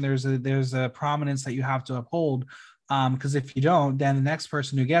expectation, there's a prominence that you have to uphold. Because if you don't, then the next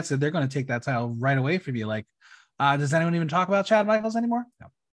person who gets it, they're going to take that title right away from you. Like, does anyone even talk about Chad Michaels anymore?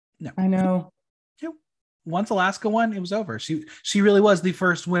 No. I know. Once Alaska won, it was over. She really was the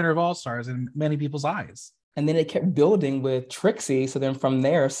first winner of All Stars in many people's eyes. And then it kept building with Trixie. So then from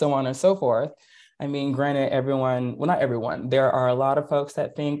there, so on and so forth. I mean, granted, not everyone. There are a lot of folks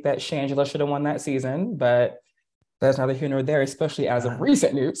that think that Shangela should have won that season, but that's neither here nor there, especially as of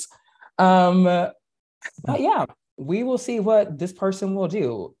recent news. But yeah, we will see what this person will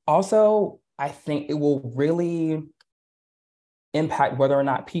do. Also, I think it will really impact whether or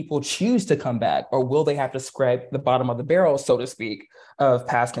not people choose to come back, or will they have to scrape the bottom of the barrel, so to speak, of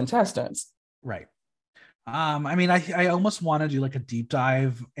past contestants. Right. I mean, I almost want to do like a deep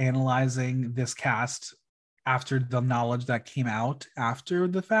dive analyzing this cast after the knowledge that came out after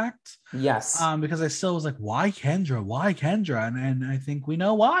the fact. Yes. Because I still was like, why Kendra? Why Kendra? And I think we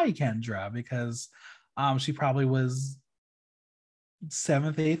know why Kendra, because she probably was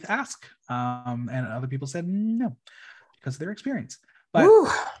 7th, 8th ask. And other people said no because of their experience. But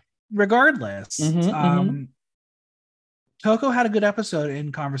regardless, Mm-hmm. Coco had a good episode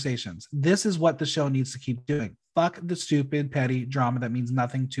in Conversations. This is what the show needs to keep doing. Fuck the stupid, petty drama that means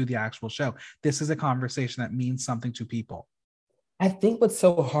nothing to the actual show. This is a conversation that means something to people. I think what's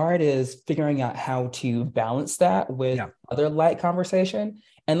so hard is figuring out how to balance that with Yeah. other light conversation.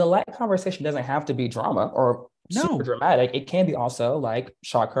 And the light conversation doesn't have to be drama or super No. dramatic. It can be also like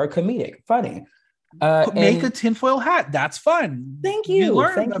shocker, comedic, funny. Make a And tinfoil hat. That's fun. thank You you.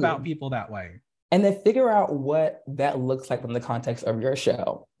 learn Thank about you. people that way. And then figure out what that looks like in the context of your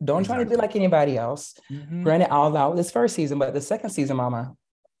show. Don't try to be Exactly. like anybody else. Mm-hmm. Granted, I'll allow this first season, but the second season, mama,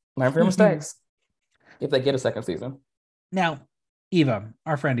 learn from your mistakes if they get a second season. Now, Eva,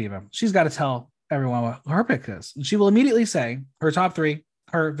 our friend Eva, she's got to tell everyone what her pick is. And she will immediately say her top three,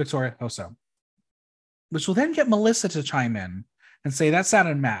 her Victoria Hoso, which will then get Melissa to chime in and say, that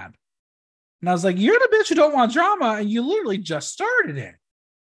sounded mad. And I was like, you're the bitch who don't want drama, and you literally just started it.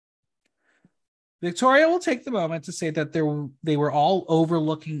 Victoria will take the moment to say that they were all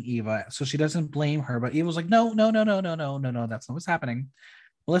overlooking Eva, so she doesn't blame her. But Eva was like, no, that's not what's happening.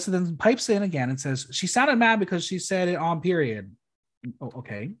 Melissa then pipes in again and says, she sounded mad because she said it on period. Oh,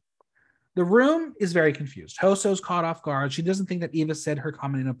 okay. The room is very confused. Hoso's caught off guard. She doesn't think that Eva said her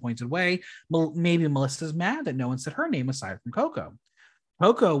comment in a pointed way. Maybe Melissa's mad that no one said her name aside from Coco.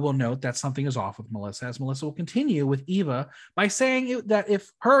 Coco will note that something is off with Melissa, as Melissa will continue with Eva by saying that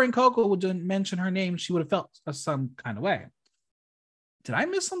if her and Coco would mention her name, she would have felt some kind of way. Did I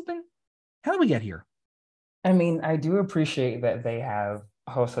miss something? How did we get here? I mean, I do appreciate that they have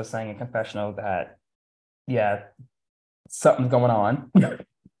Hoso saying in confessional that, yeah, something's going on.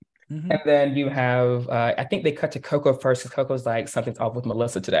 Mm-hmm. And then you have, I think they cut to Coco first because Coco's like, something's off with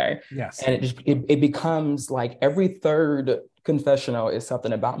Melissa today. Yes. And it becomes like every third confessional is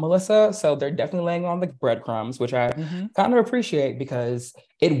something about Melissa. So they're definitely laying on the breadcrumbs, which I kind of appreciate because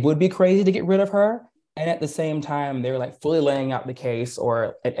it would be crazy to get rid of her. And at the same time, they're like fully laying out the case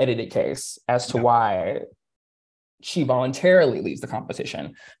or an edited case as to why she voluntarily leaves the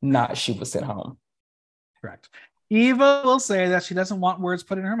competition, not she was sent home. Correct. Eva will say that she doesn't want words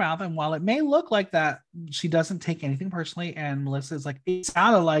put in her mouth. And while it may look like that, she doesn't take anything personally. And Melissa is like, it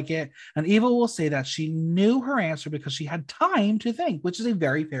sounded like it. And Eva will say that she knew her answer because she had time to think, which is a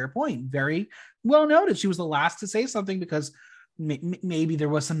very fair point. Very well noted. She was the last to say something because maybe there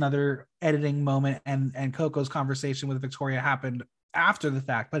was another editing moment and Coco's conversation with Victoria happened after the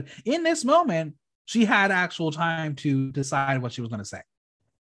fact. But in this moment, she had actual time to decide what she was going to say.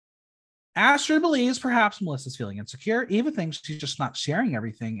 Astrid believes perhaps Melissa's feeling insecure. Eva thinks she's just not sharing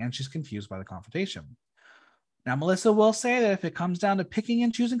everything and she's confused by the confrontation. Now, Melissa will say that if it comes down to picking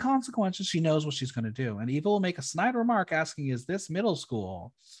and choosing consequences, she knows what she's going to do. And Eva will make a snide remark asking, is this middle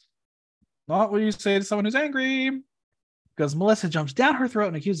school? Not what you say to someone who's angry. Because Melissa jumps down her throat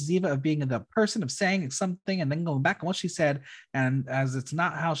and accuses Eva of being the person of saying something and then going back on what she said, and as it's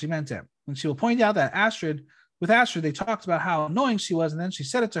not how she meant it. And she will point out that with Astrid, they talked about how annoying she was, and then she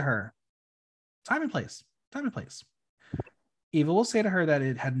said it to her. Time and place. Eva will say to her that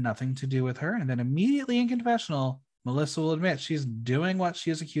it had nothing to do with her, and then immediately in confessional, Melissa will admit she's doing what she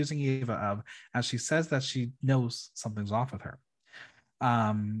is accusing Eva of, as she says that she knows something's off with her.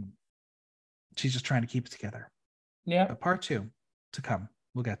 She's just trying to keep it together. Yeah. But part 2 to come.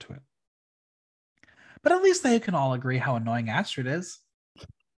 We'll get to it. But at least they can all agree how annoying Astrid is.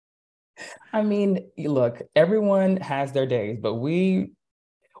 I mean, look, everyone has their days, but we're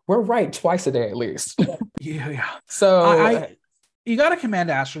right twice a day at least. Yeah. So you got to commend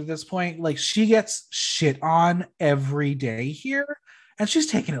Astrid at this point. Like, she gets shit on every day here, and she's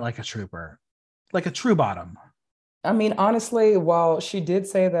taking it like a trooper, like a true bottom. I mean, honestly, while she did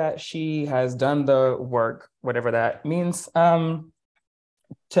say that she has done the work, whatever that means,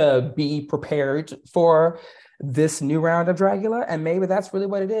 to be prepared for this new round of Dragula, and maybe that's really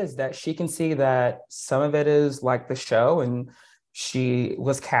what it is, that she can see that some of it is like the show and she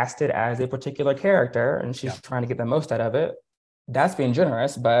was casted as a particular character and she's trying to get the most out of it. That's being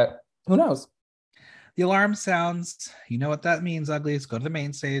generous, but who knows? The alarm sounds. You know what that means, Uglies. Go to the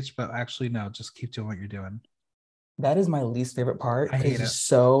main stage, but actually, no, just keep doing what you're doing. That is my least favorite part. I hate it.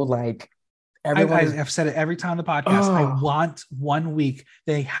 So like everyone. I've said it every time on the podcast. I want 1 week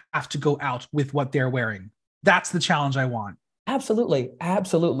they have to go out with what they're wearing. That's the challenge I want. Absolutely.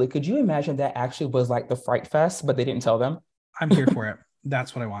 Could you imagine that actually was like the Fright Fest, but they didn't tell them? I'm here for it.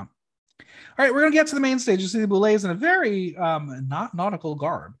 That's what I want. All right, we're gonna get to the main stage. You see the Boulets in a very not nautical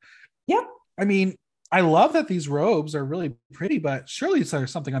garb. Yep. I mean, I love that these robes are really pretty, but surely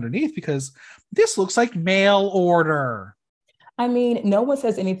there's something underneath because this looks like mail order. I mean, no one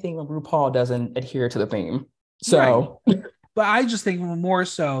says anything when RuPaul doesn't adhere to the theme. So right. But I just think more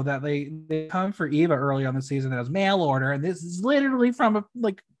so that they come for Eva early on the season as mail order, and this is literally from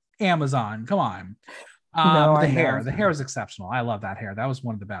like Amazon. Come on. No, But I know. the hair is exceptional. I love that hair. That was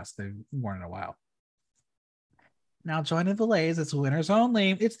one of the best they've worn in a while. Now joining the Lays, it's winners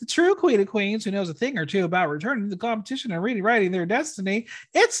only. It's the true Queen of Queens who knows a thing or two about returning to the competition and rewriting their destiny.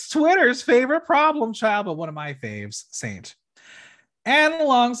 It's Twitter's favorite problem child, but one of my faves, Saint. And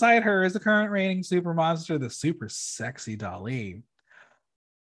alongside her is the current reigning super monster, the super sexy Dali.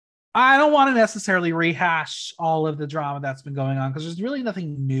 I don't want to necessarily rehash all of the drama that's been going on because there's really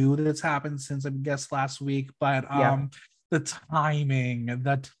nothing new that's happened since I guess last week. But Yeah. the timing.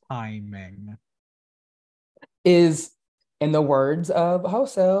 Is, in the words of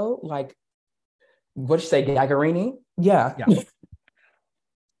Hoso, like, what'd you say, Gagarini? Yeah.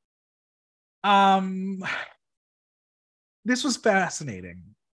 Yeah. This was fascinating.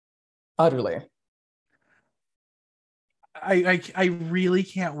 Utterly. I really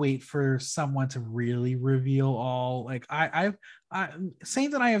can't wait for someone to really reveal all. Like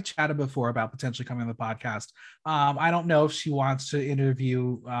Saint and I have chatted before about potentially coming on the podcast. I don't know if she wants to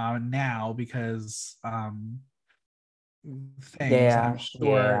interview now because things, and I'm Yeah.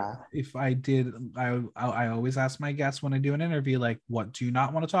 sure Yeah. if I did, I always ask my guests when I do an interview, like, what do you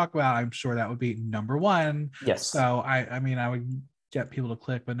not want to talk about? I'm sure that would be number one. Yes. So I mean, I would get people to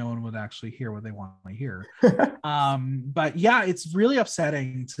click, but no one would actually hear what they want to hear. But yeah, it's really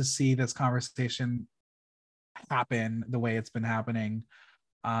upsetting to see this conversation happen the way it's been happening.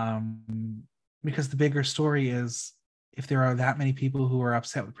 Because the bigger story is, if there are that many people who are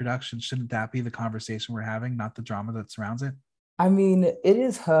upset with production, shouldn't that be the conversation we're having, not the drama that surrounds it? I mean, it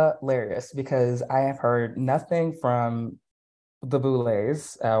is hilarious because I have heard nothing from the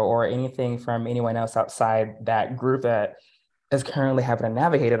Boulets or anything from anyone else outside that group that is currently having to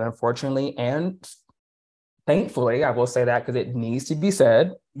navigate it, unfortunately. And thankfully, I will say that because it needs to be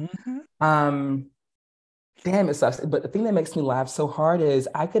said. Mm-hmm. Um, Damn, it sucks. But the thing that makes me laugh so hard is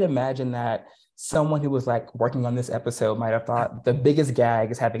I could imagine that someone who was like working on this episode might have thought the biggest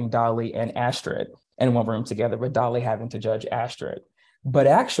gag is having Dolly and Astrid in one room together, with Dolly having to judge Astrid. But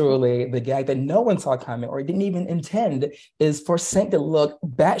actually, the gag that no one saw coming or didn't even intend is for Saint to look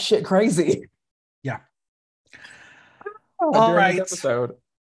batshit crazy Yeah. All during this right. episode.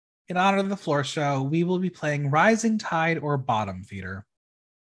 In honor of the floor show, we will be playing Rising Tide or Bottom Feeder.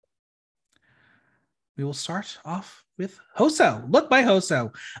 We will start off with Hoso. Look by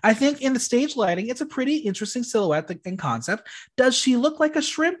Hoso. I think in the stage lighting, it's a pretty interesting silhouette and concept. Does she look like a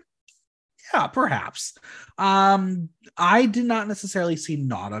shrimp? Yeah, perhaps. I did not necessarily see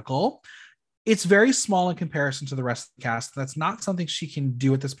nautical. It's very small in comparison to the rest of the cast. That's not something she can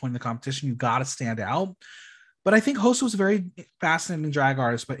do at this point in the competition. You got to stand out. But I think Hoso is a very fascinating drag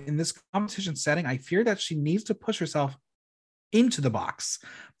artist. But in this competition setting, I fear that she needs to push herself into the box,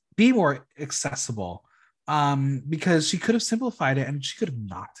 be more accessible, because she could have simplified it and she could have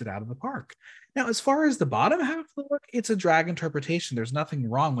knocked it out of the park. Now, as far as the bottom half of the look, it's a drag interpretation. There's nothing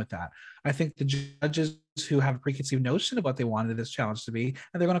wrong with that. I think the judges who have a preconceived notion of what they wanted this challenge to be,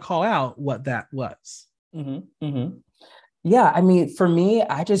 and they're going to call out what that was. Mm-hmm, mm-hmm. Yeah, I mean, for me,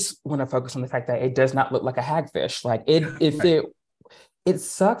 I just want to focus on the fact that it does not look like a hagfish. Like Right. it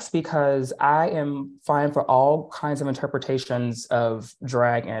sucks because I am fine for all kinds of interpretations of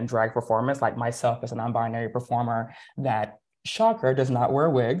drag and drag performance, like myself as a non-binary performer that, shocker, does not wear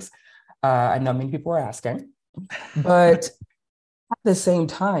wigs. I know many people are asking, but at the same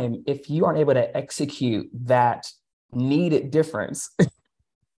time, if you aren't able to execute that needed difference,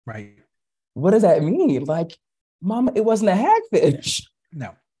 Right. what does that mean? Like, mama, it wasn't a hagfish.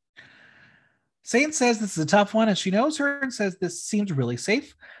 No. Saint says this is a tough one, and she knows her and says this seems really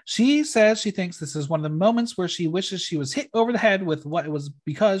safe. She says she thinks this is one of the moments where she wishes she was hit over the head with what it was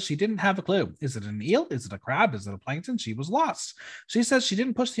because she didn't have a clue. Is it an eel? Is it a crab? Is it a plankton? She was lost. She says she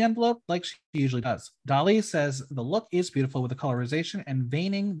didn't push the envelope like she usually does. Dolly says the look is beautiful with the colorization and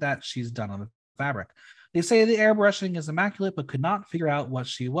veining that she's done on the fabric. They say the airbrushing is immaculate, but could not figure out what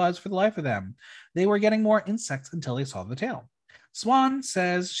she was for the life of them. They were getting more insects until they saw the tail. Swan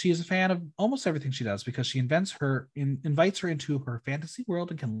says she is a fan of almost everything she does because she invites her into her fantasy world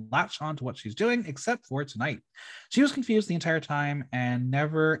and can latch on to what she's doing, except for tonight. She was confused the entire time and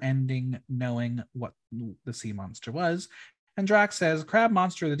never ending knowing what the sea monster was. And Drax says crab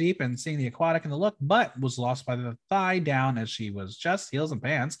monster of the deep and seeing the aquatic in the look, but was lost by the thigh down as she was just heels and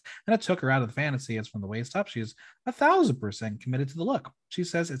pants, and it took her out of the fantasy as from the waist up. She's 1,000% committed to the look. She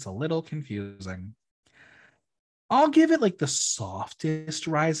says it's a little confusing. I'll give it like the softest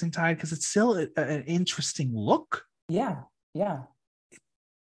Rising Tide because it's still an interesting look. Yeah, yeah.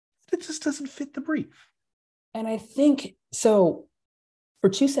 It just doesn't fit the brief. And I think so. For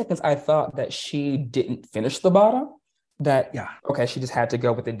 2 seconds, I thought that she didn't finish the bottom. That Yeah. okay, she just had to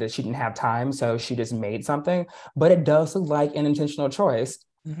go with it. That she didn't have time, so she just made something. But it does look like an intentional choice,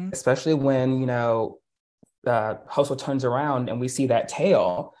 Mm-hmm. especially when Hoso turns around and we see that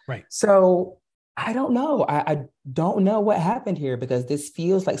tail. Right. So I don't know. I don't know what happened here because this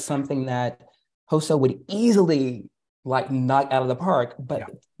feels like something that Hoso would easily like knock out of the park. Yeah.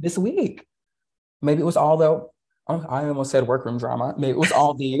 But this week, maybe it was all the I almost said workroom drama. Maybe it was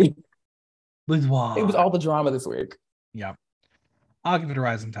all the it was Boudoir. all the drama this week. Yeah. I'll give it a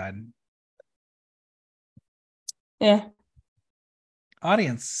Rising Tide. Yeah.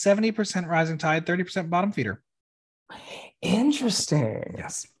 Audience 70% Rising Tide, 30% bottom feeder. Interesting.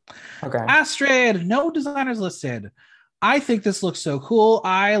 Yes. Okay. Astrid, no designers listed. I think this looks so cool.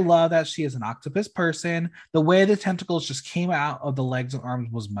 I love that she is an octopus person. The way the tentacles just came out of the legs and arms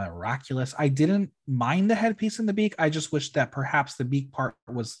was miraculous. I didn't mind the headpiece and the beak. I just wish that perhaps the beak part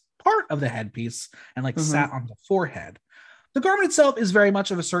was part of the headpiece and like sat on the forehead. The garment itself is very much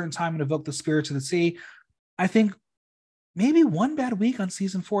of a certain time and evoke the spirits of the sea. I think maybe one bad week on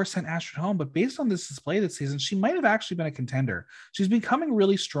season 4 sent Astrid home, but based on this display this season, she might have actually been a contender. She's becoming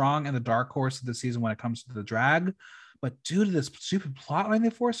really strong in the dark horse of the season when it comes to the drag, but due to this stupid plot line they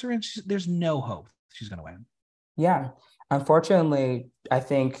force her in, there's no hope she's going to win. Yeah. Unfortunately, I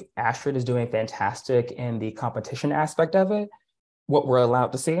think Astrid is doing fantastic in the competition aspect of it, what we're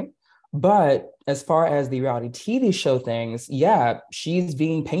allowed to see. But as far as the reality TV show things, yeah, she's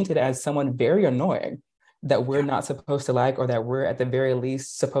being painted as someone very annoying that we're not supposed to like, or that we're at the very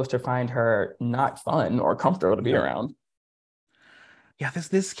least supposed to find her not fun or comfortable to be around. Yeah,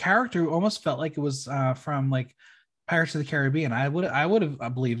 this character almost felt like it was from like Pirates of the Caribbean. I would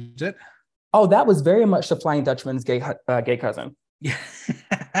have believed it. Oh, that was very much the Flying Dutchman's gay cousin. Yeah.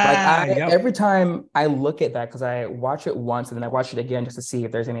 Like Yep. every time I look at that, because I watch it once and then I watch it again just to see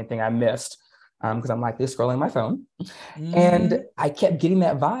if there's anything I missed. Because I'm like this scrolling my phone. And Mm-hmm. I kept getting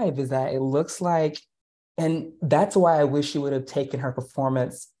that vibe is that it looks like, and that's why I wish she would have taken her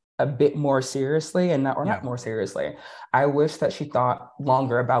performance a bit more seriously and not more seriously. I wish that she thought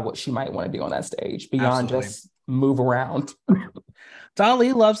longer about what she might want to do on that stage beyond Absolutely. just move around.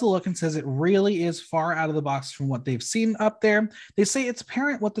 Dali loves the look and says it really is far out of the box from what they've seen up there. They say it's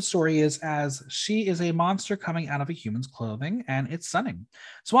apparent what the story is, as she is a monster coming out of a human's clothing, and it's stunning.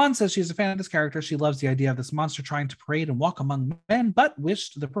 Swan says she's a fan of this character. She loves the idea of this monster trying to parade and walk among men, but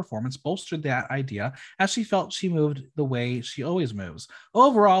wished the performance bolstered that idea, as she felt she moved the way she always moves.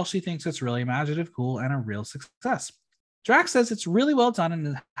 Overall, she thinks it's really imaginative, cool, and a real success. Drax says it's really well done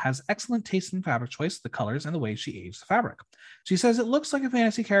and has excellent taste in fabric choice, the colors, and the way she aged the fabric. She says it looks like a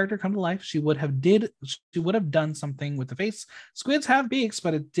fantasy character come to life. She would have done something with the face. Squids have beaks,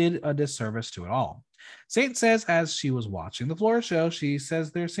 but it did a disservice to it all. Saint says as she was watching the floor show, she says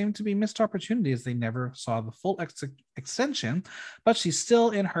there seemed to be missed opportunities. They never saw the full extension, but she's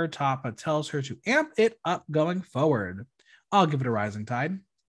still in her top, but tells her to amp it up going forward. I'll give it a Rising Tide.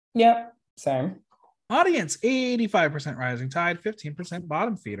 Yep, same. Audience 85% Rising Tide, 15%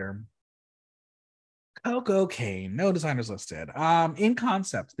 bottom feeder. Coco Kane, no designers listed. In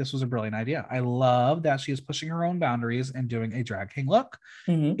concept, this was a brilliant idea. I love that she is pushing her own boundaries and doing a drag king look.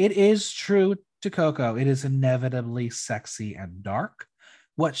 Mm-hmm. It is true to Coco. It is inevitably sexy and dark.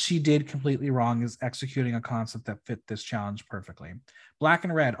 What she did completely wrong is executing a concept that fit this challenge perfectly. Black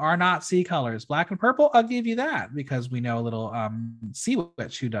and red are not sea colors. Black and purple, I'll give you that because we know a little Sea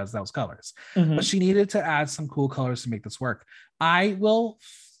Witch who does those colors. Mm-hmm. But she needed to add some cool colors to make this work. I will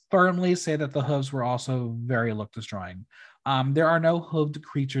firmly say that the hooves were also very look destroying. There are no hooved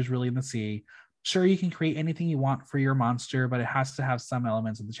creatures really in the sea. Sure, you can create anything you want for your monster, but it has to have some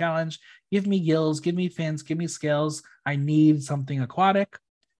elements of the challenge. Give me gills, give me fins, give me scales. I need something aquatic.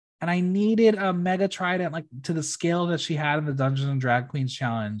 And I needed a mega trident, like to the scale that she had in the Dungeons and Drag Queens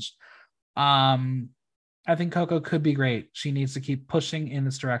challenge. I think Coco could be great. She needs to keep pushing in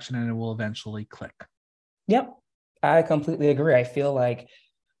this direction and it will eventually click. Yep, I completely agree. I feel like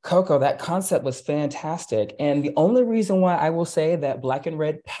Coco, that concept was fantastic. And the only reason why I will say that black and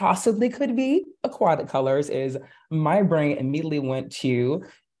red possibly could be aquatic colors is my brain immediately went to,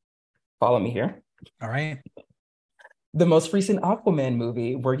 follow me here. All right. The most recent Aquaman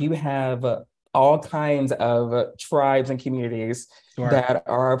movie, where you have all kinds of tribes and communities that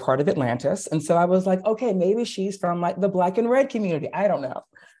are a part of Atlantis. And so I was like, okay, maybe she's from like the black and red community. I don't know.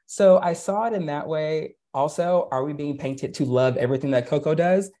 So I saw it in that way. Also, are we being painted to love everything that Coco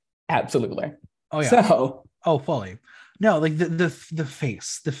does? Absolutely. Oh yeah. So, fully. No, like the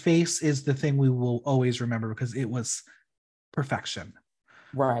face. The face is the thing we will always remember because it was perfection.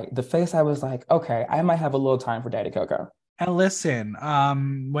 Right. The face, I was like, okay, I might have a little time for Daddy Coco. And listen,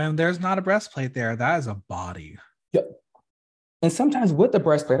 when there's not a breastplate there, that is a body. Yep. And sometimes with the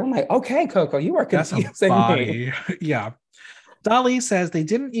breastplate, I'm like, okay, Coco, you are That's a confusing me. body. Yeah. Dali says they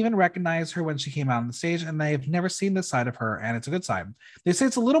didn't even recognize her when she came out on the stage, and they've never seen this side of her, and it's a good side. They say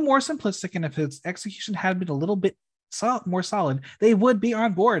it's a little more simplistic, and if its execution had been a little bit more solid, they would be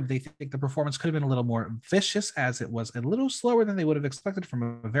on board. They think the performance could have been a little more vicious, as it was a little slower than they would have expected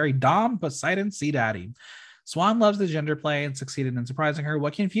from a very Dom Poseidon Sea Daddy. Swan loves the gender play and succeeded in surprising her.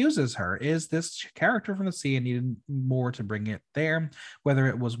 What confuses her is this character from the sea and needed more to bring it there, whether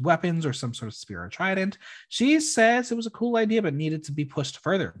it was weapons or some sort of spear or trident. She says it was a cool idea, but needed to be pushed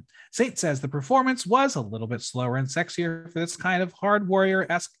further. Saint says the performance was a little bit slower and sexier for this kind of hard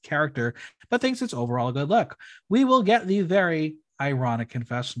warrior-esque character, but thinks it's overall a good look. We will get the very ironic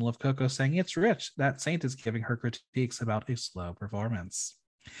confessional of Coco saying it's rich that Saint is giving her critiques about a slow performance.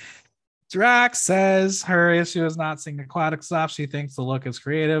 Drax says her issue is not seeing aquatic stuff. She thinks the look is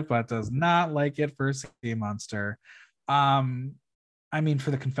creative, but does not like it for Sea Monster. I mean,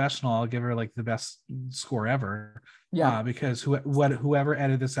 for the confessional, I'll give her like the best score ever. Yeah. Because whoever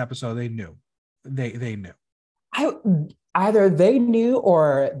edited this episode, they knew. They knew. Either they knew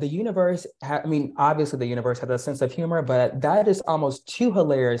or the universe I mean, obviously the universe has a sense of humor, but that is almost too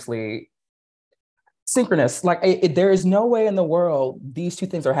hilariously synchronous. Like there is no way in the world these two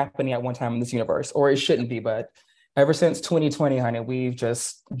things are happening at one time in this universe, or it shouldn't be. But ever since 2020, honey, we've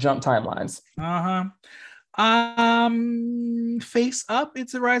just jumped timelines. Face up,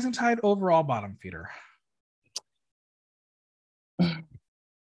 it's a rising tide overall bottom feeder.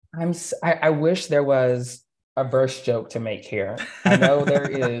 I wish there was a verse joke to make here. I know there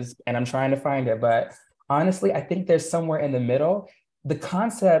is, and I'm trying to find it, but honestly, I think there's somewhere in the middle. The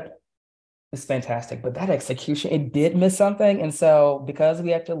concept is fantastic, but that execution, it did miss something. And so because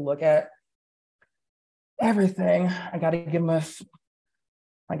we have to look at everything, I gotta give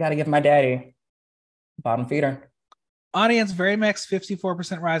my daddy bottom feeder. Audience very mixed,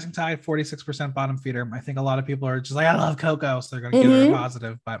 54% rising tide, 46% bottom feeder. I think a lot of people are just like, I love Coco, so they're gonna give her a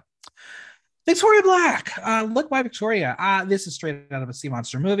positive, but Victoria Black, Look by Victoria. This is straight out of a Sea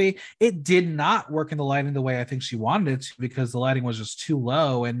Monster movie. It did not work in the lighting the way I think she wanted it to, because the lighting was just too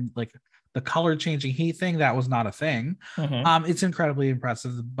low, and like the color changing heat thing, that was not a thing. It's incredibly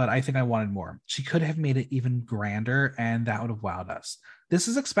impressive, but I think I wanted more. She could have made it even grander, and that would have wowed us. This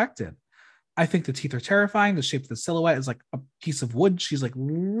is expected. I think the teeth are terrifying. The shape of the silhouette is like a piece of wood. She's like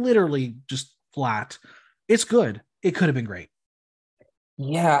literally just flat. It's good. It could have been great.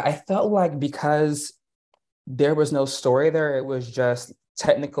 Yeah, I felt like because there was no story there, it was just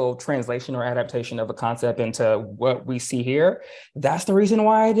technical translation or adaptation of a concept into what we see here. That's the reason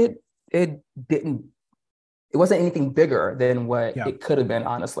why it wasn't anything bigger than what it could have been,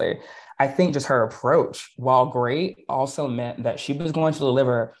 honestly. I think just her approach, while great, also meant that she was going to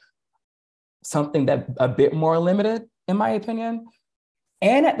deliver something that a bit more limited, in my opinion.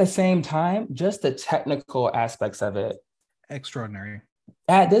 And at the same time, just the technical aspects of it. Extraordinary.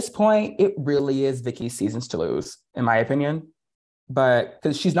 At this point, it really is Vicky's seasons to lose, in my opinion. But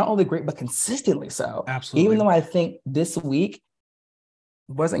because she's not only great, but consistently so. Absolutely. Even though I think this week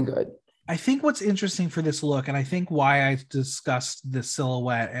wasn't good. I think what's interesting for this look, and I think why I discussed the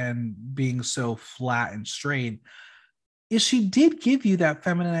silhouette and being so flat and straight, is she did give you that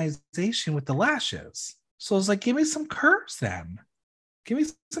feminization with the lashes. So it's like, give me some curves then. Give me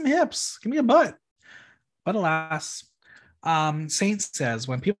some hips. Give me a butt. But alas, Saint says,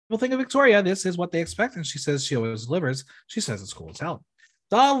 when people think of Victoria, this is what they expect. And she says she always delivers. She says it's cool as hell.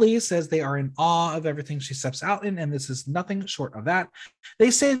 Dali says they are in awe of everything she steps out in, and this is nothing short of that. They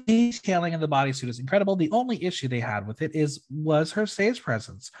say the detailing of the bodysuit is incredible. The only issue they had with it was her stage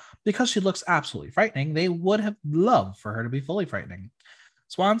presence. Because she looks absolutely frightening, they would have loved for her to be fully frightening.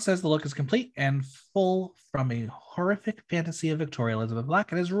 Swan says the look is complete and full from a horrific fantasy of Victoria Elizabeth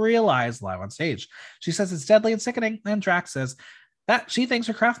Black and is realized live on stage. She says it's deadly and sickening, and Drax says that she thinks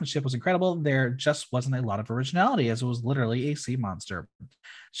her craftsmanship was incredible. There just wasn't a lot of originality, as it was literally a sea monster.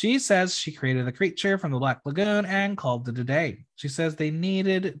 She says she created a creature from the Black Lagoon and called it a day. She says they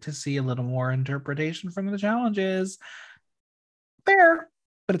needed to see a little more interpretation from the challenges. Fair,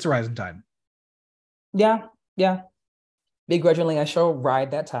 but it's a rising tide. Yeah. Begrudgingly, I shall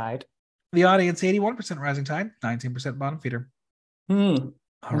ride that tide. The audience, 81% rising tide, 19% bottom feeder.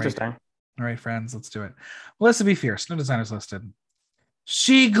 Interesting. All right, friends, let's do it. Melissa Be Fierce, no designers listed.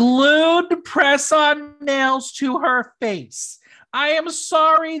 She glued press-on nails to her face. I am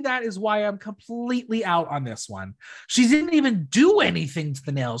sorry. That is why I'm completely out on this one. She didn't even do anything to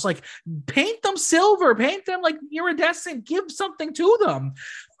the nails. Like, paint them silver, paint them like iridescent, give something to them.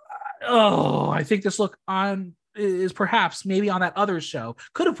 I think this look on is perhaps maybe on that other show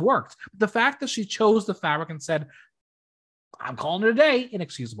could have worked. The fact that she chose the fabric and said, I'm calling it a day,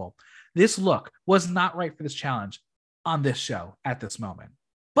 inexcusable. This look was not right for this challenge on this show at this moment.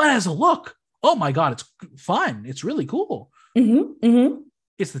 But as a look, oh my God, it's fun. It's really cool. Mm-hmm, mm-hmm.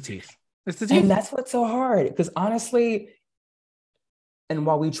 It's the teeth. It's the teeth. And that's what's so hard. Because honestly, and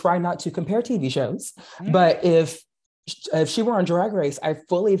while we try not to compare TV shows, but if she were on Drag Race, I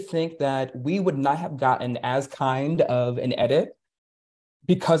fully think that we would not have gotten as kind of an edit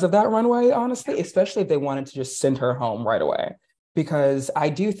because of that runway, honestly, especially if they wanted to just send her home right away. Because I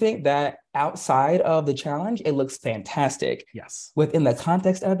do think that outside of the challenge, it looks fantastic. Yes. Within the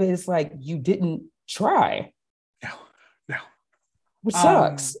context of it, it's like you didn't try. No. Which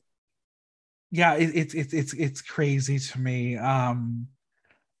sucks. Yeah, it's crazy to me. And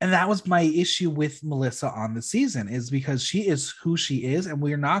that was my issue with Melissa on the season, is because she is who she is, and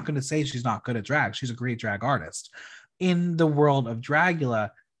we're not going to say she's not good at drag. She's a great drag artist. In the world of Dragula,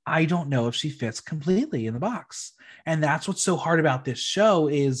 I don't know if she fits completely in the box. And that's what's so hard about this show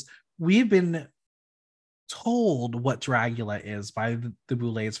is we've been told what Dragula is by the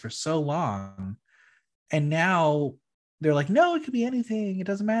Boulets for so long. And now they're like, no, it could be anything. It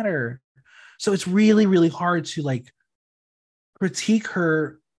doesn't matter. So it's really, really hard to like critique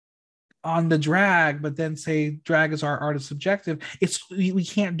her on the drag, but then say drag is our art is subjective. We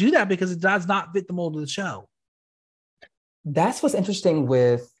can't do that because it does not fit the mold of the show. That's what's interesting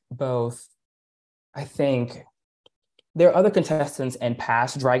with both. I think there are other contestants in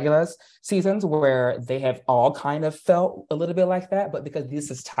past Dragula's seasons where they have all kind of felt a little bit like that, but because this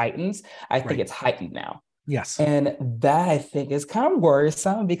is Titans, I think it's heightened now. Yes. And that I think is kind of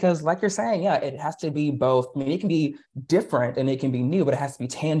worrisome because, like you're saying, yeah, it has to be both. I mean, it can be different and it can be new, but it has to be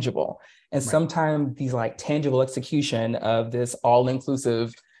tangible. And sometimes these like tangible execution of this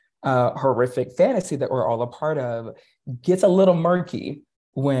all-inclusive, horrific fantasy that we're all a part of gets a little murky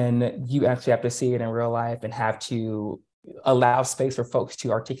when you actually have to see it in real life and have to allow space for folks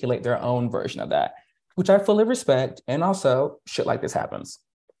to articulate their own version of that, which I fully respect. And also, shit like this happens.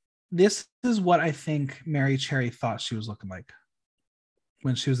 This is what I think Mary Cherry thought she was looking like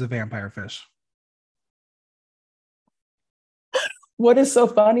when she was a vampire fish. What is so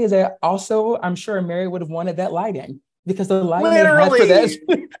funny is that also, I'm sure Mary would have wanted that lighting because the lighting literally for this.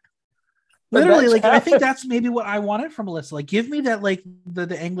 Literally, like I think that's maybe what I wanted from Melissa. Like, give me that, like the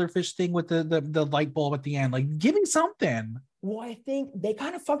anglerfish thing with the light bulb at the end. Like, give me something. Well, I think they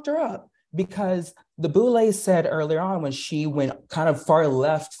kind of fucked her up because the Boulets said earlier on when she went kind of far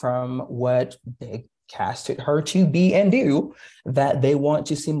left from what they casted her to be and do, that they want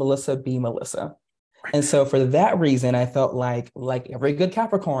to see Melissa be Melissa. And so for that reason, I felt like every good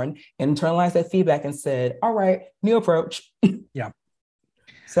Capricorn internalized that feedback and said, all right, new approach. Yeah.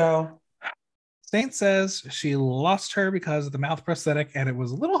 So Saint says she lost her because of the mouth prosthetic, and it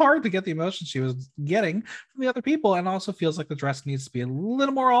was a little hard to get the emotion she was getting from the other people, and also feels like the dress needs to be a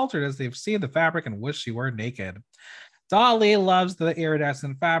little more altered as they've seen the fabric and wish she were naked. Dolly loves the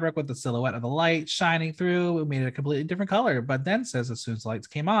iridescent fabric with the silhouette of the light shining through. It made it a completely different color, but then says as soon as the lights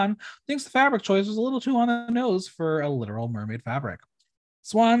came on, thinks the fabric choice was a little too on the nose for a literal mermaid fabric.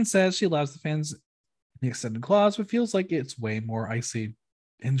 Swan says she loves the fins, the extended claws, but feels like it's way more icy.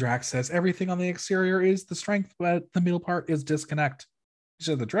 And Drax says everything on the exterior is the strength, but the middle part is disconnect.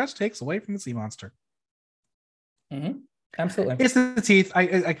 So the dress takes away from the sea monster. Mm-hmm. Absolutely. It's the teeth.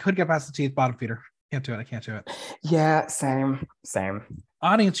 I could get past the teeth. Bottom feeder. Can't do it. I can't do it. Yeah, same.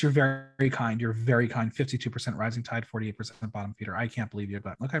 Audience, you're very kind. You're very kind. 52% rising tide, 48% bottom feeder. I can't believe you,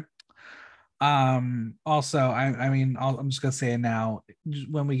 but okay. Also, I'm just gonna say it now.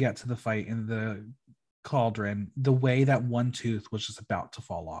 When we get to the fight in the cauldron, the way that one tooth was just about to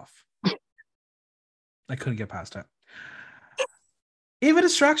fall off, I couldn't get past it. Eva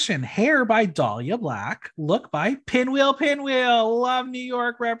Destruction, hair by Dahlia Black, look by Pinwheel. Love New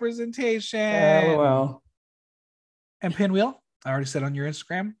York representation. LOL. And Pinwheel, I already said on your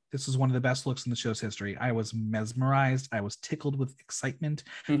Instagram, this is one of the best looks in the show's history. I was mesmerized. I was tickled with excitement.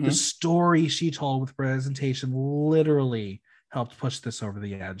 Mm-hmm. The story she told with presentation literally helped push this over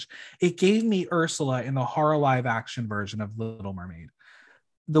the edge. It gave me Ursula in the horror live action version of Little Mermaid.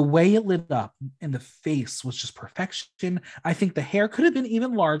 The way it lit up and the face was just perfection. I think the hair could have been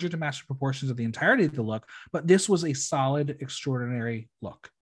even larger to match the proportions of the entirety of the look, but this was a solid, extraordinary look.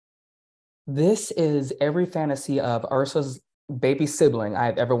 This is every fantasy of Ursula's baby sibling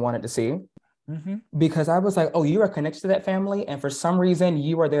I've ever wanted to see. because I was like, oh, you are connected to that family. And for some reason,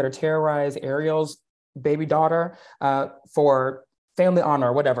 you are there to terrorize Ariel's baby daughter for family honor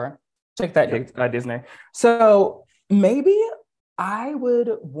or whatever. Check that, Yep. Disney. So maybe I would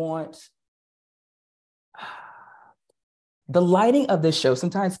want the lighting of this show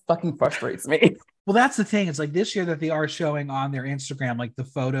sometimes fucking frustrates me. Well, that's the thing. It's like this year that they are showing on their Instagram, like the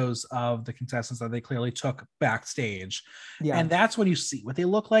photos of the contestants that they clearly took backstage. Yeah, And that's when you see what they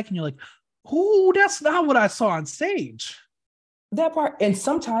look like. And you're like, oh, that's not what I saw on stage. that part. And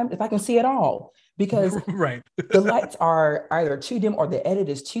sometimes if I can see it all, because Right. the lights are either too dim or the edit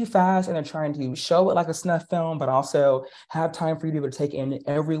is too fast and they're trying to show it like a snuff film, but also have time for you to be able to take in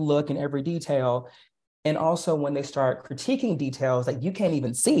every look and every detail. And also when they start critiquing details that you can't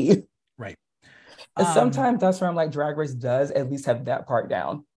even see. Right. And sometimes that's where I'm like, Drag Race does at least have that part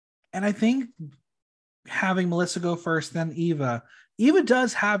down. And I think having Melissa go first, then Eva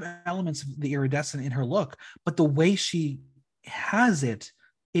does have elements of the iridescent in her look, but the way she has it,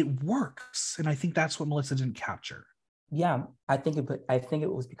 it works. And I think that's what Melissa didn't capture. Yeah, I think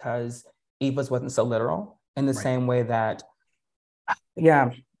it was because Eva's wasn't so literal in the Right. same way that,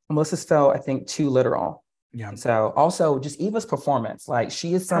 yeah, Melissa's felt, I think, too literal. Yeah. So also just Eva's performance, like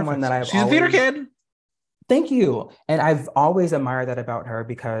she is someone that I've She's a theater always kid. Thank you. And I've always admired that about her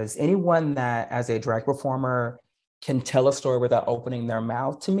because anyone that as a drag performer can tell a story without opening their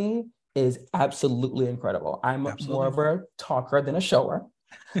mouth to me is absolutely incredible. I'm more of a talker than a shower.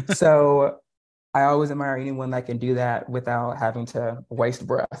 So I always admire anyone that can do that without having to waste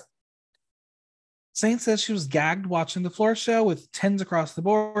breath. Saint says she was gagged watching the floor show with tens across the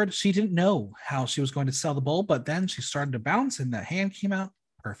board. She didn't know how she was going to sell the bowl, but then she started to bounce and that hand came out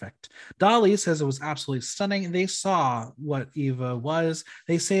perfect. Dolly says it was absolutely stunning. They saw what Eva was.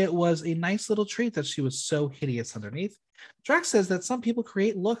 They say it was a nice little treat that she was so hideous underneath. Drax says that some people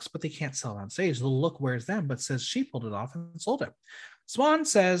create looks, but they can't sell it on stage. The look wears them, but says she pulled it off and sold it. Swan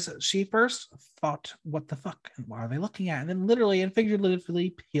says she first thought, what the fuck? And why are they looking at? And then literally and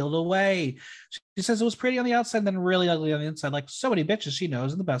figuratively peeled away. She says it was pretty on the outside, then really ugly on the inside, like so many bitches she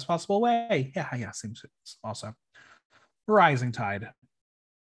knows in the best possible way. Yeah, seems also. Rising Tide.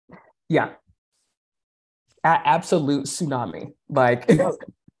 Yeah. Absolute tsunami. Like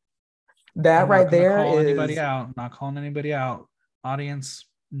that right there is not calling anybody out. Audience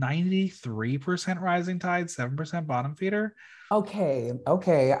 93% Rising Tide, 7% bottom feeder.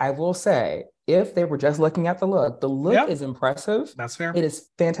 okay. I will say, if they were just looking at the look is impressive. That's fair. It is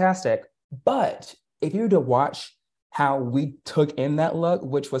fantastic. But if you were to watch how we took in that look,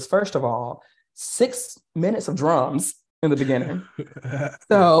 which was first of all 6 minutes of drums in the beginning.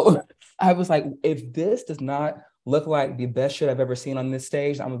 So I was like, if this does not look like the best shit I've ever seen on this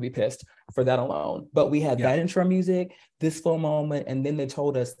stage, I'm gonna be pissed for that alone. But we had that intro music, this full moment, and then they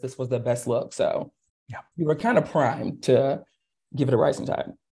told us this was the best look. So we were kind of primed to give it a Rising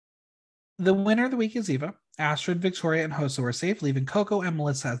Tide. The winner of the week is Eva. Astrid, Victoria, and Hossa were safe, leaving Coco and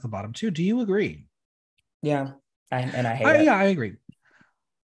Melissa as the bottom two. Do you agree? Yeah, I hate it. Yeah, I agree.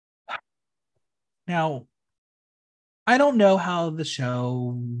 Now, I don't know how the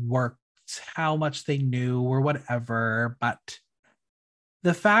show worked, how much they knew or whatever, but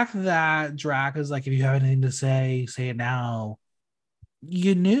the fact that Drac is like, if you have anything to say it now.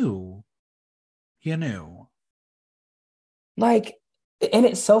 You knew. Like, and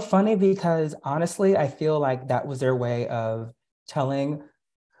it's so funny because honestly, I feel like that was their way of telling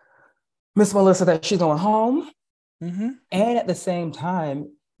Miss Melissa that she's going home. Mm-hmm. And at the same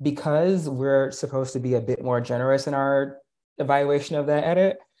time, because we're supposed to be a bit more generous in our evaluation of that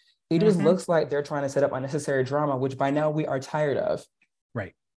edit, it just looks like they're trying to set up unnecessary drama, which by now we are tired of.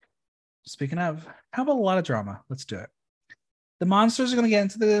 Right. Speaking of, how about a lot of drama? Let's do it. The monsters are going to get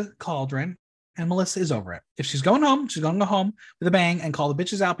into the cauldron, and Melissa is over it. If she's going home, she's going to go home with a bang and call the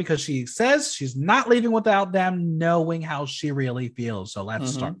bitches out because she says she's not leaving without them knowing how she really feels. So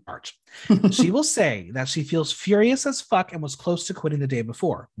let's start. She will say that she feels furious as fuck and was close to quitting the day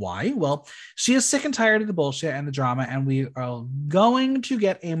before. Why? Well, she is sick and tired of the bullshit and the drama, and we are going to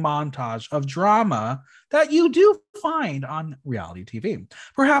get a montage of drama that you do find on reality TV.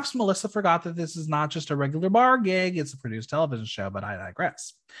 Perhaps Melissa forgot that this is not just a regular bar gig, it's a produced television show, but I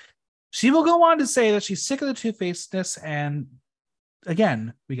digress. She will go on to say that she's sick of the two-facedness, and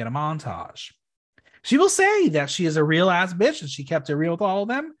again, we get a montage. She will say that she is a real ass bitch and she kept it real with all of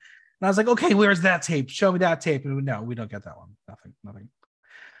them. And I was like, okay, where's that tape? Show me that tape. And no, we don't get that one. Nothing.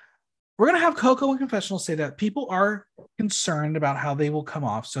 We're going to have Coco and Confessional say that people are concerned about how they will come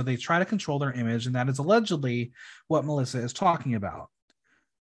off, so they try to control their image, and that is allegedly what Melissa is talking about.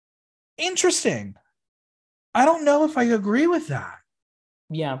 Interesting. I don't know if I agree with that.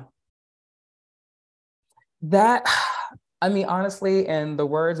 Yeah. That, I mean, honestly, in the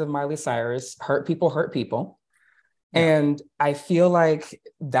words of Miley Cyrus, hurt people hurt people. Yeah. And I feel like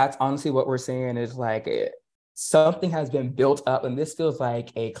that's honestly what we're seeing is like something has been built up, and this feels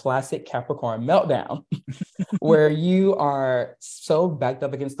like a classic Capricorn meltdown where you are so backed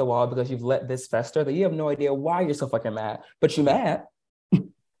up against the wall because you've let this fester that you have no idea why you're so fucking mad, but you're mad and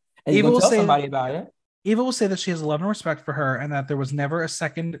you're Eva gonna will tell say somebody about it. Eva will say that she has love and respect for her and that there was never a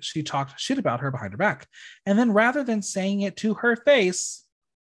second she talked shit about her behind her back. And then rather than saying it to her face,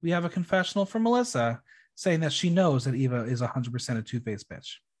 we have a confessional from Melissa saying that she knows that Eva is 100% a two-faced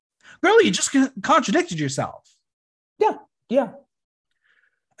bitch. Girl, you just contradicted yourself. Yeah, yeah.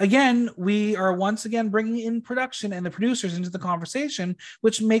 Again, we are once again bringing in production and the producers into the conversation,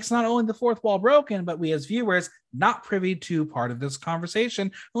 which makes not only the fourth wall broken, but we as viewers not privy to part of this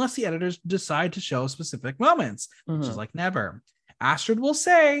conversation unless the editors decide to show specific moments, which is like never. Astrid will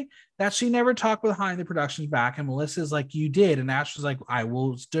say that she never talked behind the production's back, and Melissa's like, you did. And Astrid's like, I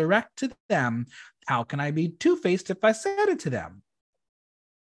will direct to them. How can I be two-faced if I said it to them?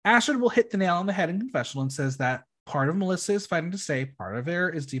 Astrid will hit the nail on the head in confessional and says that part of Melissa is fighting to stay, part of her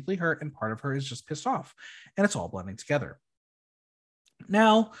is deeply hurt, and part of her is just pissed off. And it's all blending together.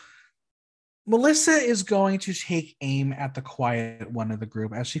 Now, Melissa is going to take aim at the quiet one of the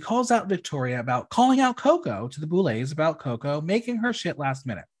group as she calls out Victoria about calling out Coco to the Boulets about Coco making her shit last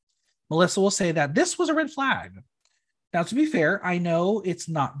minute. Melissa will say that this was a red flag. Now, to be fair, I know it's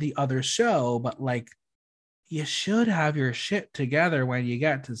not the other show, but like, you should have your shit together when you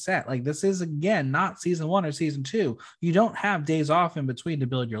get to set. Like, this is, again, not season 1 or season 2. You don't have days off in between to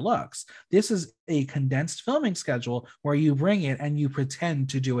build your looks. This is a condensed filming schedule where you bring it and you pretend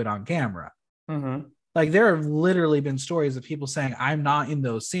to do it on camera. Like, there have literally been stories of people saying, I'm not in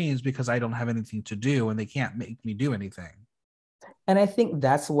those scenes because I don't have anything to do and they can't make me do anything. And I think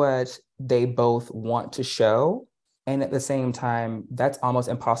that's what they both want to show. And at the same time, that's almost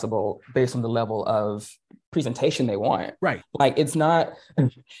impossible based on the level of presentation they want. Right. Like, it's not,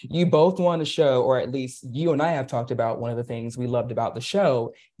 you both want to show, or at least you and I have talked about one of the things we loved about the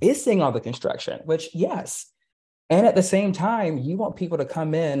show is seeing all the construction, which, yes. And at the same time, you want people to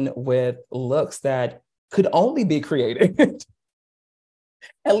come in with looks that could only be created,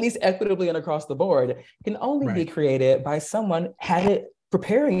 at least equitably and across the board, can only be created by someone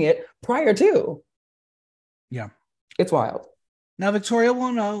preparing it prior to. Yeah. It's wild. Now, Victoria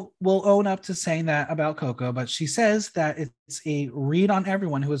will own up to saying that about Coco, but she says that it's a read on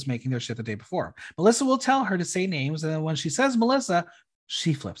everyone who was making their shit the day before. Melissa will tell her to say names, and then when she says Melissa,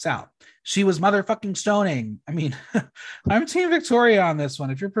 she flips out. She was motherfucking stoning. I mean, I'm Team Victoria on this one.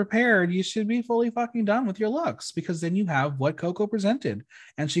 If you're prepared, you should be fully fucking done with your looks, because then you have what Coco presented,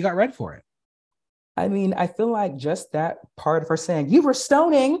 and she got red for it. I mean, I feel like just that part of her saying, you were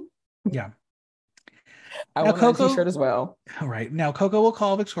stoning. Yeah. I want a t-shirt as well. All right. Now, Coco will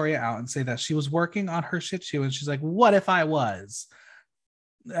call Victoria out and say that she was working on her shit shoe. And she's like, what if I was?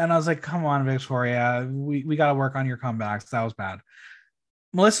 And I was like, come on, Victoria. We got to work on your comebacks. That was bad.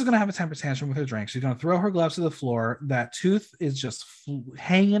 Melissa's going to have a temper tantrum with her drink. She's going to throw her gloves to the floor. That tooth is just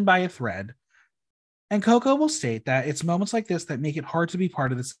hanging by a thread. And Coco will state that it's moments like this that make it hard to be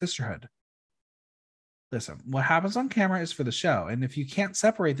part of the sisterhood. Listen, what happens on camera is for the show. And if you can't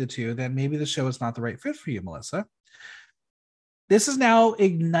separate the two, then maybe the show is not the right fit for you, Melissa. This is now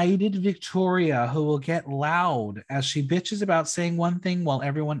ignited Victoria, who will get loud as she bitches about saying one thing while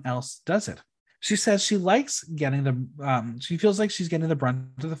everyone else does it. She says she likes getting she feels like she's getting the brunt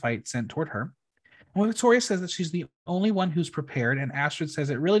of the fight sent toward her. And when Victoria says that she's the only one who's prepared, and Astrid says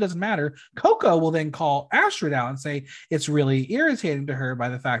it really doesn't matter, Coco will then call Astrid out and say it's really irritating to her by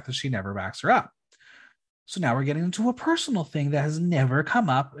the fact that she never backs her up. So now we're getting into a personal thing that has never come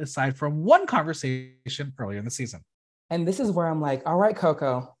up aside from one conversation earlier in the season. And this is where I'm like, all right,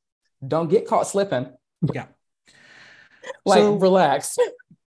 Coco, don't get caught slipping. Yeah. Relax.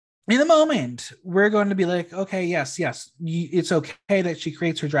 In the moment, we're going to be like, okay, yes, it's okay that she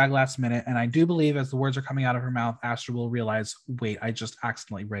creates her drag last minute. And I do believe as the words are coming out of her mouth, Astrid will realize, wait, I just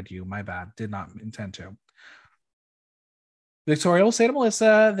accidentally read you. My bad. Did not intend to. Victoria will say to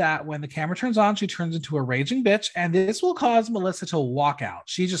Melissa that when the camera turns on, she turns into a raging bitch, and this will cause Melissa to walk out.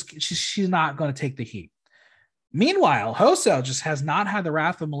 She's not going to take the heat. Meanwhile, Hoso just has not had the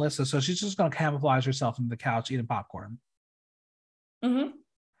wrath of Melissa, so she's just going to camouflage herself into the couch eating popcorn.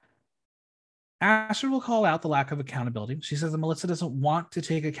 Astrid will call out the lack of accountability. She says that Melissa doesn't want to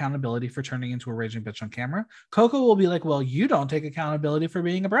take accountability for turning into a raging bitch on camera. Coco will be like, well, you don't take accountability for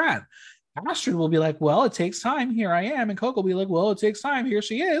being a brat. Astrid will be like, well, it takes time. Here I am. And Coco will be like, well, it takes time. Here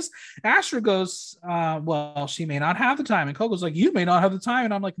she is. Astrid goes, well, she may not have the time. And Coco's like, you may not have the time.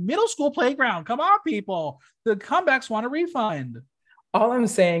 And I'm like, middle school playground. Come on, people. The comebacks want a refund. All I'm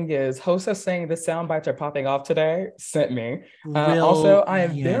saying is, Hoso saying the sound bites are popping off today sent me. Also, I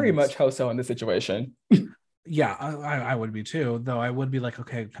am very much Hoso in this situation. Yeah, I would be too. Though I would be like,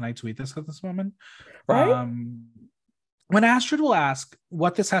 okay, can I tweet this at this moment? Right? When Astrid will ask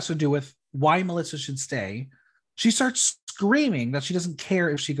what this has to do with why Melissa should stay, she starts screaming that she doesn't care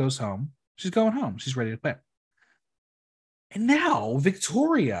if she goes home. She's going home. She's ready to quit. And now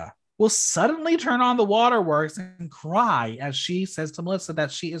Victoria will suddenly turn on the waterworks and cry as she says to Melissa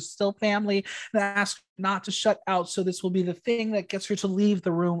that she is still family and asks not to shut out. So this will be the thing that gets her to leave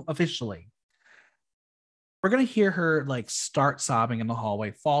the room officially. We're going to hear her like start sobbing in the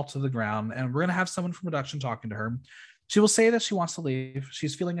hallway, fall to the ground, and we're going to have someone from production talking to her. She will say that she wants to leave.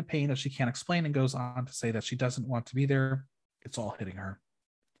 She's feeling a pain that she can't explain and goes on to say that she doesn't want to be there. It's all hitting her.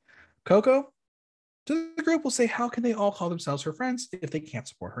 Coco, to the group, will say, how can they all call themselves her friends if they can't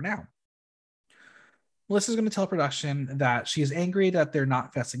support her now? Melissa's going to tell production that she is angry that they're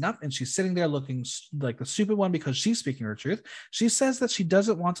not fessing up, and she's sitting there looking like the stupid one because she's speaking her truth. She says that she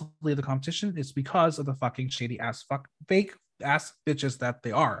doesn't want to leave the competition. It's because of the fucking shady ass fake ass bitches that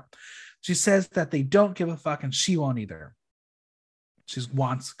they are. She says that they don't give a fuck, and she won't either. She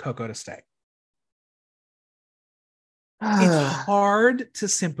wants Coco to stay. It's hard to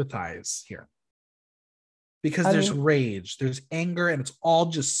sympathize here because there's rage, there's anger, and it's all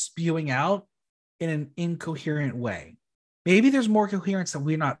just spewing out in an incoherent way. Maybe there's more coherence that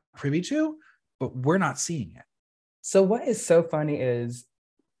we're not privy to, but we're not seeing it. So what is so funny is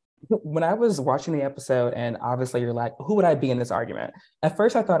when I was watching the episode, and obviously you're like, who would I be in this argument? At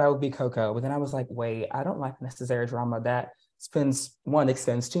first I thought I would be Coco, but then I was like, wait, I don't like necessary drama that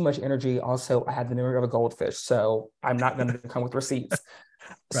expends too much energy. Also, I had the memory of a goldfish, so I'm not going to come with receipts.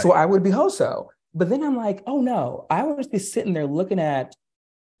 Right. So I would be Hoso. But then I'm like, oh no, I would just be sitting there looking at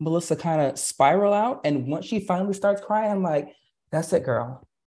Melissa kind of spiral out. And once she finally starts crying, I'm like, that's it, girl.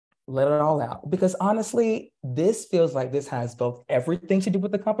 Let it all out. Because honestly, this feels like this has both everything to do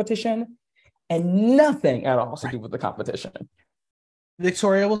with the competition and nothing at all to do with the competition.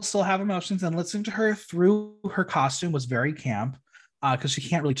 Victoria will still have emotions, and listening to her through her costume was very camp because she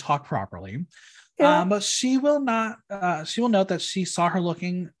can't really talk properly. Yeah. But she will not. She will note that she saw her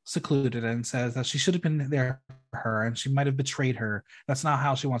looking secluded and says that she should have been there for her, and she might have betrayed her. That's not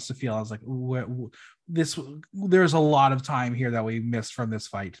how she wants to feel. I was like, there's a lot of time here that we missed from this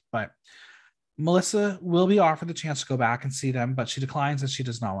fight. But Melissa will be offered the chance to go back and see them, but she declines as she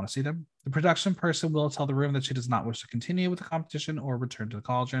does not want to see them. The production person will tell the room that she does not wish to continue with the competition or return to the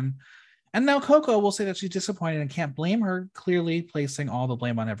cauldron. And now Coco will say that she's disappointed and can't blame her, clearly placing all the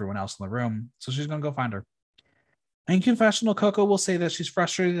blame on everyone else in the room. So she's going to go find her. In confessional, Coco will say that she's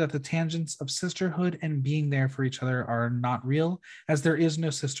frustrated that the tangents of sisterhood and being there for each other are not real, as there is no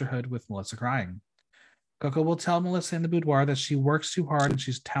sisterhood with Melissa crying. Coco will tell Melissa in the boudoir that she works too hard and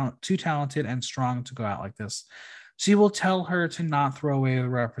she's too talented and strong to go out like this. She will tell her to not throw away the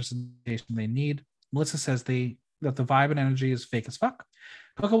representation they need. Melissa says that the vibe and energy is fake as fuck.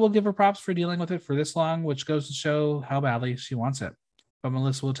 Coco will give her props for dealing with it for this long, which goes to show how badly she wants it. But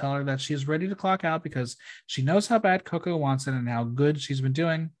Melissa will tell her that she is ready to clock out because she knows how bad Coco wants it and how good she's been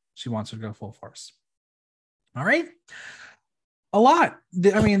doing. She wants her to go full force. All right. A lot.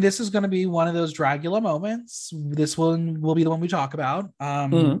 I mean, this is going to be one of those Dragula moments. This one will be the one we talk about.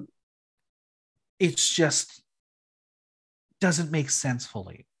 It's just doesn't make sense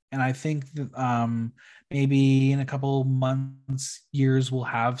fully. And I think that maybe in a couple months, years, we'll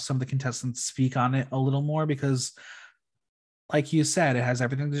have some of the contestants speak on it a little more because, like you said, it has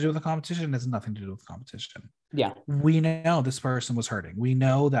everything to do with the competition. It has nothing to do with the competition. Yeah. We know this person was hurting. We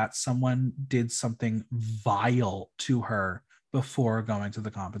know that someone did something vile to her before going to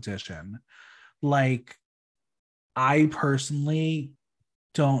the competition. Like, I personally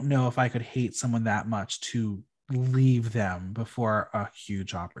don't know if I could hate someone that much to leave them before a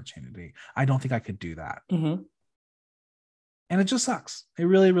huge opportunity. I don't think I could do that. Mm-hmm. And it just sucks. It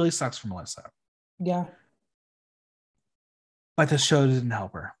really, really sucks for Melissa. Yeah. But the show didn't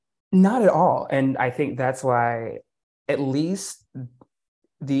help her. Not at all. And I think that's why at least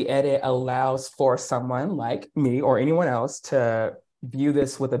the edit allows for someone like me or anyone else to view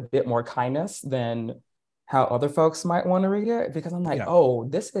this with a bit more kindness than how other folks might want to read it. Because I'm like, oh,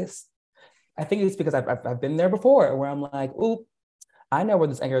 this is, I think it's because I've been there before where I'm like, ooh, I know where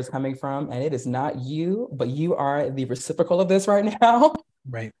this anger is coming from and it is not you, but you are the reciprocal of this right now.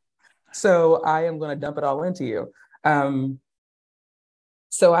 Right. So I am going to dump it all into you.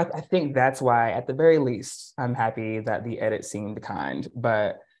 So I think that's why, at the very least, I'm happy that the edit seemed kind.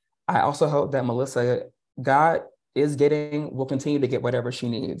 But I also hope that Melissa will continue to get whatever she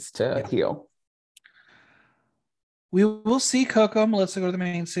needs to Yeah. heal. We will see Coco and Melissa go to the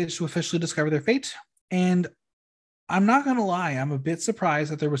main stage to officially discover their fate. And I'm not going to lie, I'm a bit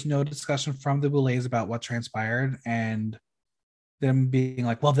surprised that there was no discussion from the Boulets about what transpired and them being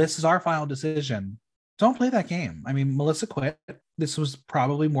like, well, this is our final decision. Don't play that game. I mean, Melissa quit. This was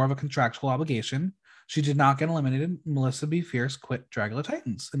probably more of a contractual obligation. She did not get eliminated. Melissa B. Fierce quit Dragula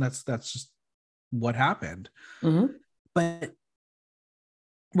Titans. And that's just what happened. Mm-hmm. But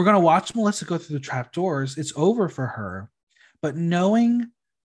we're going to watch Melissa go through the trap doors. It's over for her. But knowing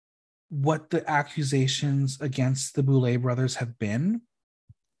what the accusations against the Boulet brothers have been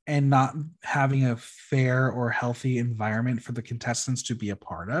and not having a fair or healthy environment for the contestants to be a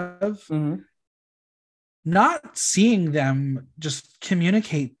part of, Mm-hmm. not seeing them just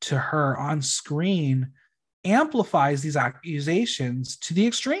communicate to her on screen amplifies these accusations to the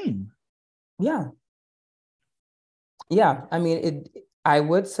extreme. Yeah. Yeah. I mean, I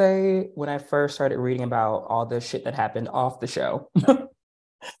would say when I first started reading about all the shit that happened off the show,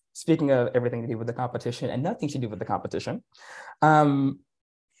 speaking of everything to do with the competition and nothing to do with the competition,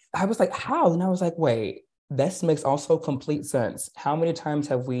 I was like, how? And I was like, wait, this makes also complete sense. How many times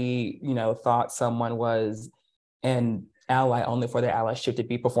have we, thought someone was an ally only for their allyship to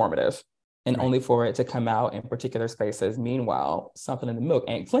be performative and Right. only for it to come out in particular spaces? Meanwhile, something in the milk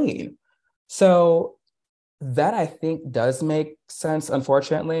ain't clean. So that I think does make sense,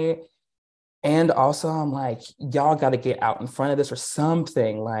 unfortunately. And also, I'm like, y'all got to get out in front of this or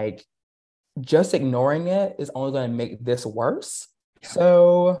something. Like, just ignoring it is only going to make this worse. Yeah.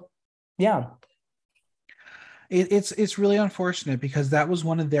 So, yeah. It's really unfortunate because that was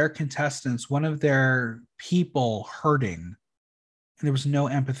one of their contestants, one of their people hurting, and there was no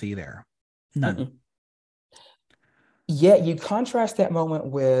empathy there. None. Mm-mm. Yet you contrast that moment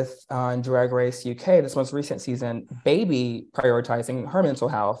with Drag Race UK, this most recent season, Baby prioritizing her mental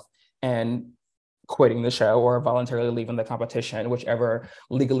health and quitting the show or voluntarily leaving the competition, whichever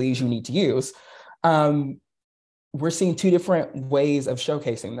legalese you need to use. We're seeing two different ways of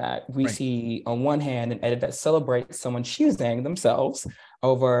showcasing that. We Right. see, on one hand, an edit that celebrates someone choosing themselves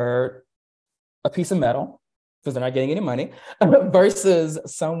over a piece of metal because they're not getting any money, versus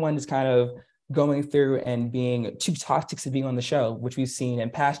someone just kind of going through and being too toxic to be on the show, which we've seen in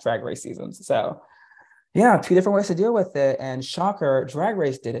past Drag Race seasons. So, yeah, two different ways to deal with it. And shocker, Drag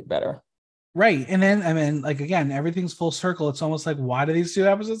Race did it better. Right. And then, I mean, like, again, everything's full circle. It's almost like, why do these two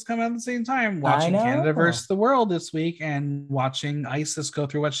episodes come out at the same time? Watching Canada versus the world this week and watching Isis go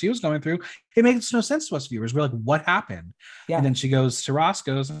through what she was going through, it makes no sense to us viewers. We're like, what happened? Yeah. And then she goes to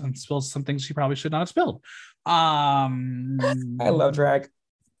Roscoe's and spills some things she probably should not have spilled. I love drag.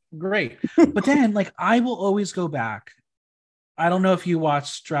 Great. But then, like, I will always go back. I don't know if you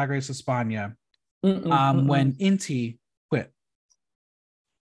watched Drag Race España when Inti quit.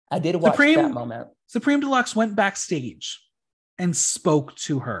 I did watch that moment. Supreme Deluxe went backstage and spoke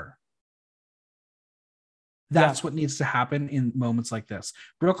to her. That's what needs to happen in moments like this.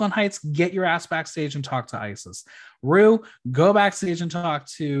 Brooklyn Heights, get your ass backstage and talk to Isis. Rue, go backstage and talk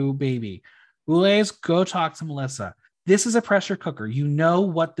to Baby. Boulets, go talk to Melissa. This is a pressure cooker. You know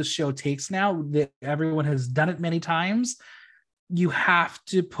what the show takes now. That everyone has done it many times. You have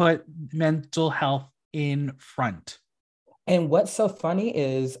to put mental health in front. And what's so funny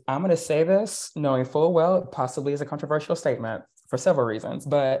is, I'm going to say this knowing full well it possibly is a controversial statement for several reasons,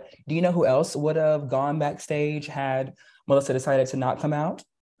 but do you know who else would have gone backstage had Melissa decided to not come out?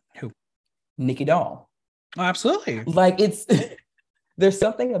 Who? Nikki Doll. Oh, absolutely. Like, there's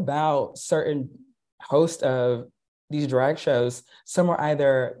something about certain hosts of these drag shows. Some are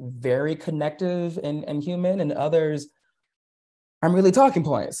either very connective and human, and others are really talking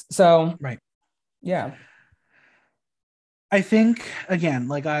points. So, right. Yeah. I think, again,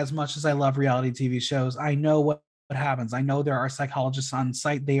 like, as much as I love reality TV shows, I know what happens. I know there are psychologists on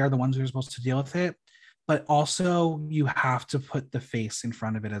site. They are the ones who are supposed to deal with it. But also, you have to put the face in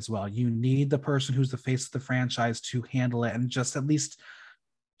front of it as well. You need the person who's the face of the franchise to handle it and just at least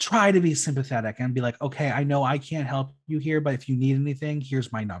try to be sympathetic and be like, okay, I know I can't help you here, but if you need anything,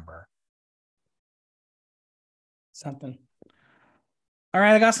 here's my number. Something. All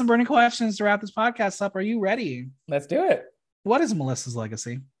right, I got some burning questions to wrap this podcast up. Are you ready? Let's do it. What is Melissa's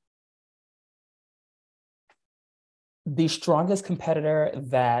legacy? The strongest competitor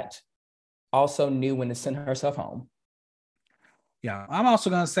that also knew when to send herself home. Yeah, I'm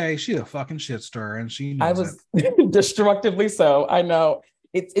also going to say she's a fucking shit stirrer, and she knows I was destructively so. I know.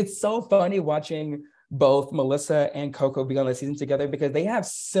 It's so funny watching both Melissa and Coco be on the season together because they have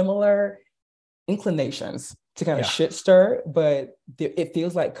similar inclinations to kind of shit stir, but it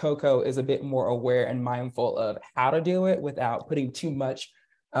feels like Coco is a bit more aware and mindful of how to do it without putting too much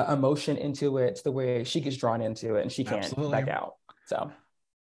emotion into it to the way she gets drawn into it and she can't back out. So,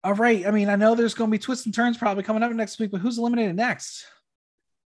 all right. I mean, I know there's going to be twists and turns probably coming up next week, but who's eliminated next?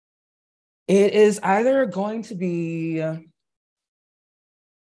 It is either going to be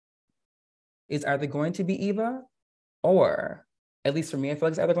Eva, or at least for me, I feel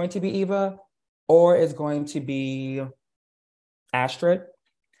like it's either going to be Eva or it's going to be Astrid.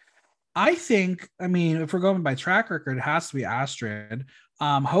 I think, I mean, if we're going by track record, it has to be Astrid.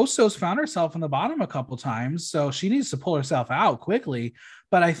 Hosto's found herself in the bottom a couple times, so she needs to pull herself out quickly.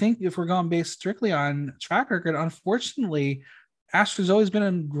 But I think if we're going based strictly on track record, unfortunately, Astrid's always been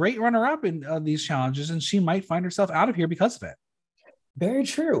a great runner-up in these challenges, and she might find herself out of here because of it. Very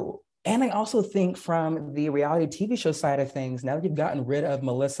true. And I also think from the reality TV show side of things, now that you've gotten rid of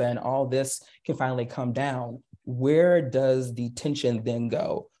Melissa and all this can finally come down, where does the tension then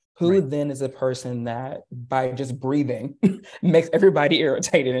go? Who then is a person that by just breathing makes everybody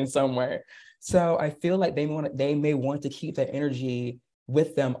irritated in some way? So I feel like they may want to keep that energy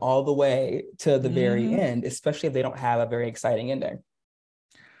with them all the way to the very end, especially if they don't have a very exciting ending.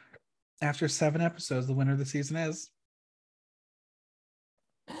 After 7 episodes, the winner of the season is...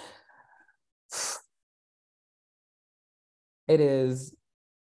 It is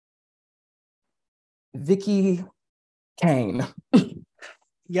Vicky Kane.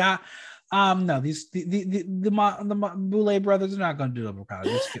 Yeah. No, the Boulay brothers are not going to do double crown.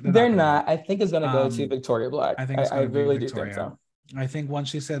 They're not. I think it's going to go to Victoria Black. I think I really do think so. I think once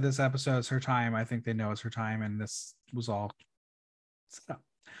she said this episode is her time, I think they know it's her time, and this was all set up.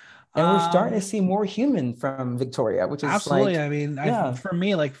 And we're starting to see more human from Victoria, which is absolutely. Like, I mean, for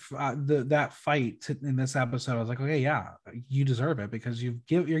me, like that fight in this episode, I was like, okay, yeah, you deserve it because you're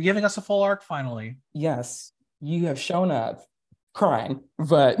giving us a full arc finally. Yes, you have shown up crying,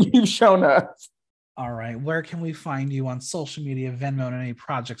 but you've shown up. All right, where can we find you on social media, Venmo, and any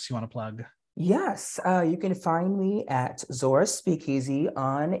projects you want to plug? Yes, you can find me at Zora Speakeasy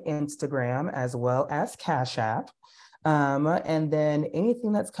on Instagram as well as Cash App. And then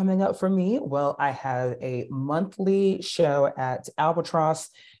anything that's coming up for me, well, I have a monthly show at Albatross.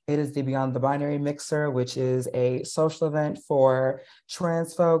 It is the Beyond the Binary Mixer, which is a social event for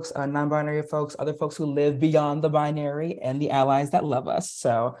trans folks, non-binary folks, other folks who live beyond the binary, and the allies that love us.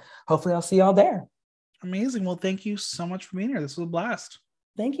 So hopefully I'll see y'all there. Amazing. Well, thank you so much for being here. This was a blast.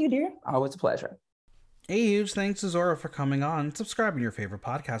 Thank you, dear. Always a pleasure. A huge thanks to Zora for coming on. Subscribe on your favorite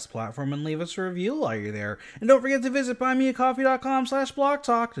podcast platform and leave us a review while you're there. And don't forget to visit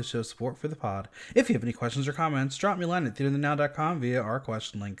buymeacoffee.com/blogtalk to show support for the pod. If you have any questions or comments, drop me a line at theaterthenow.com via our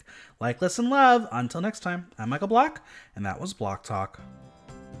question link. Like, listen, love. Until next time, I'm Michael Block, and that was Block Talk.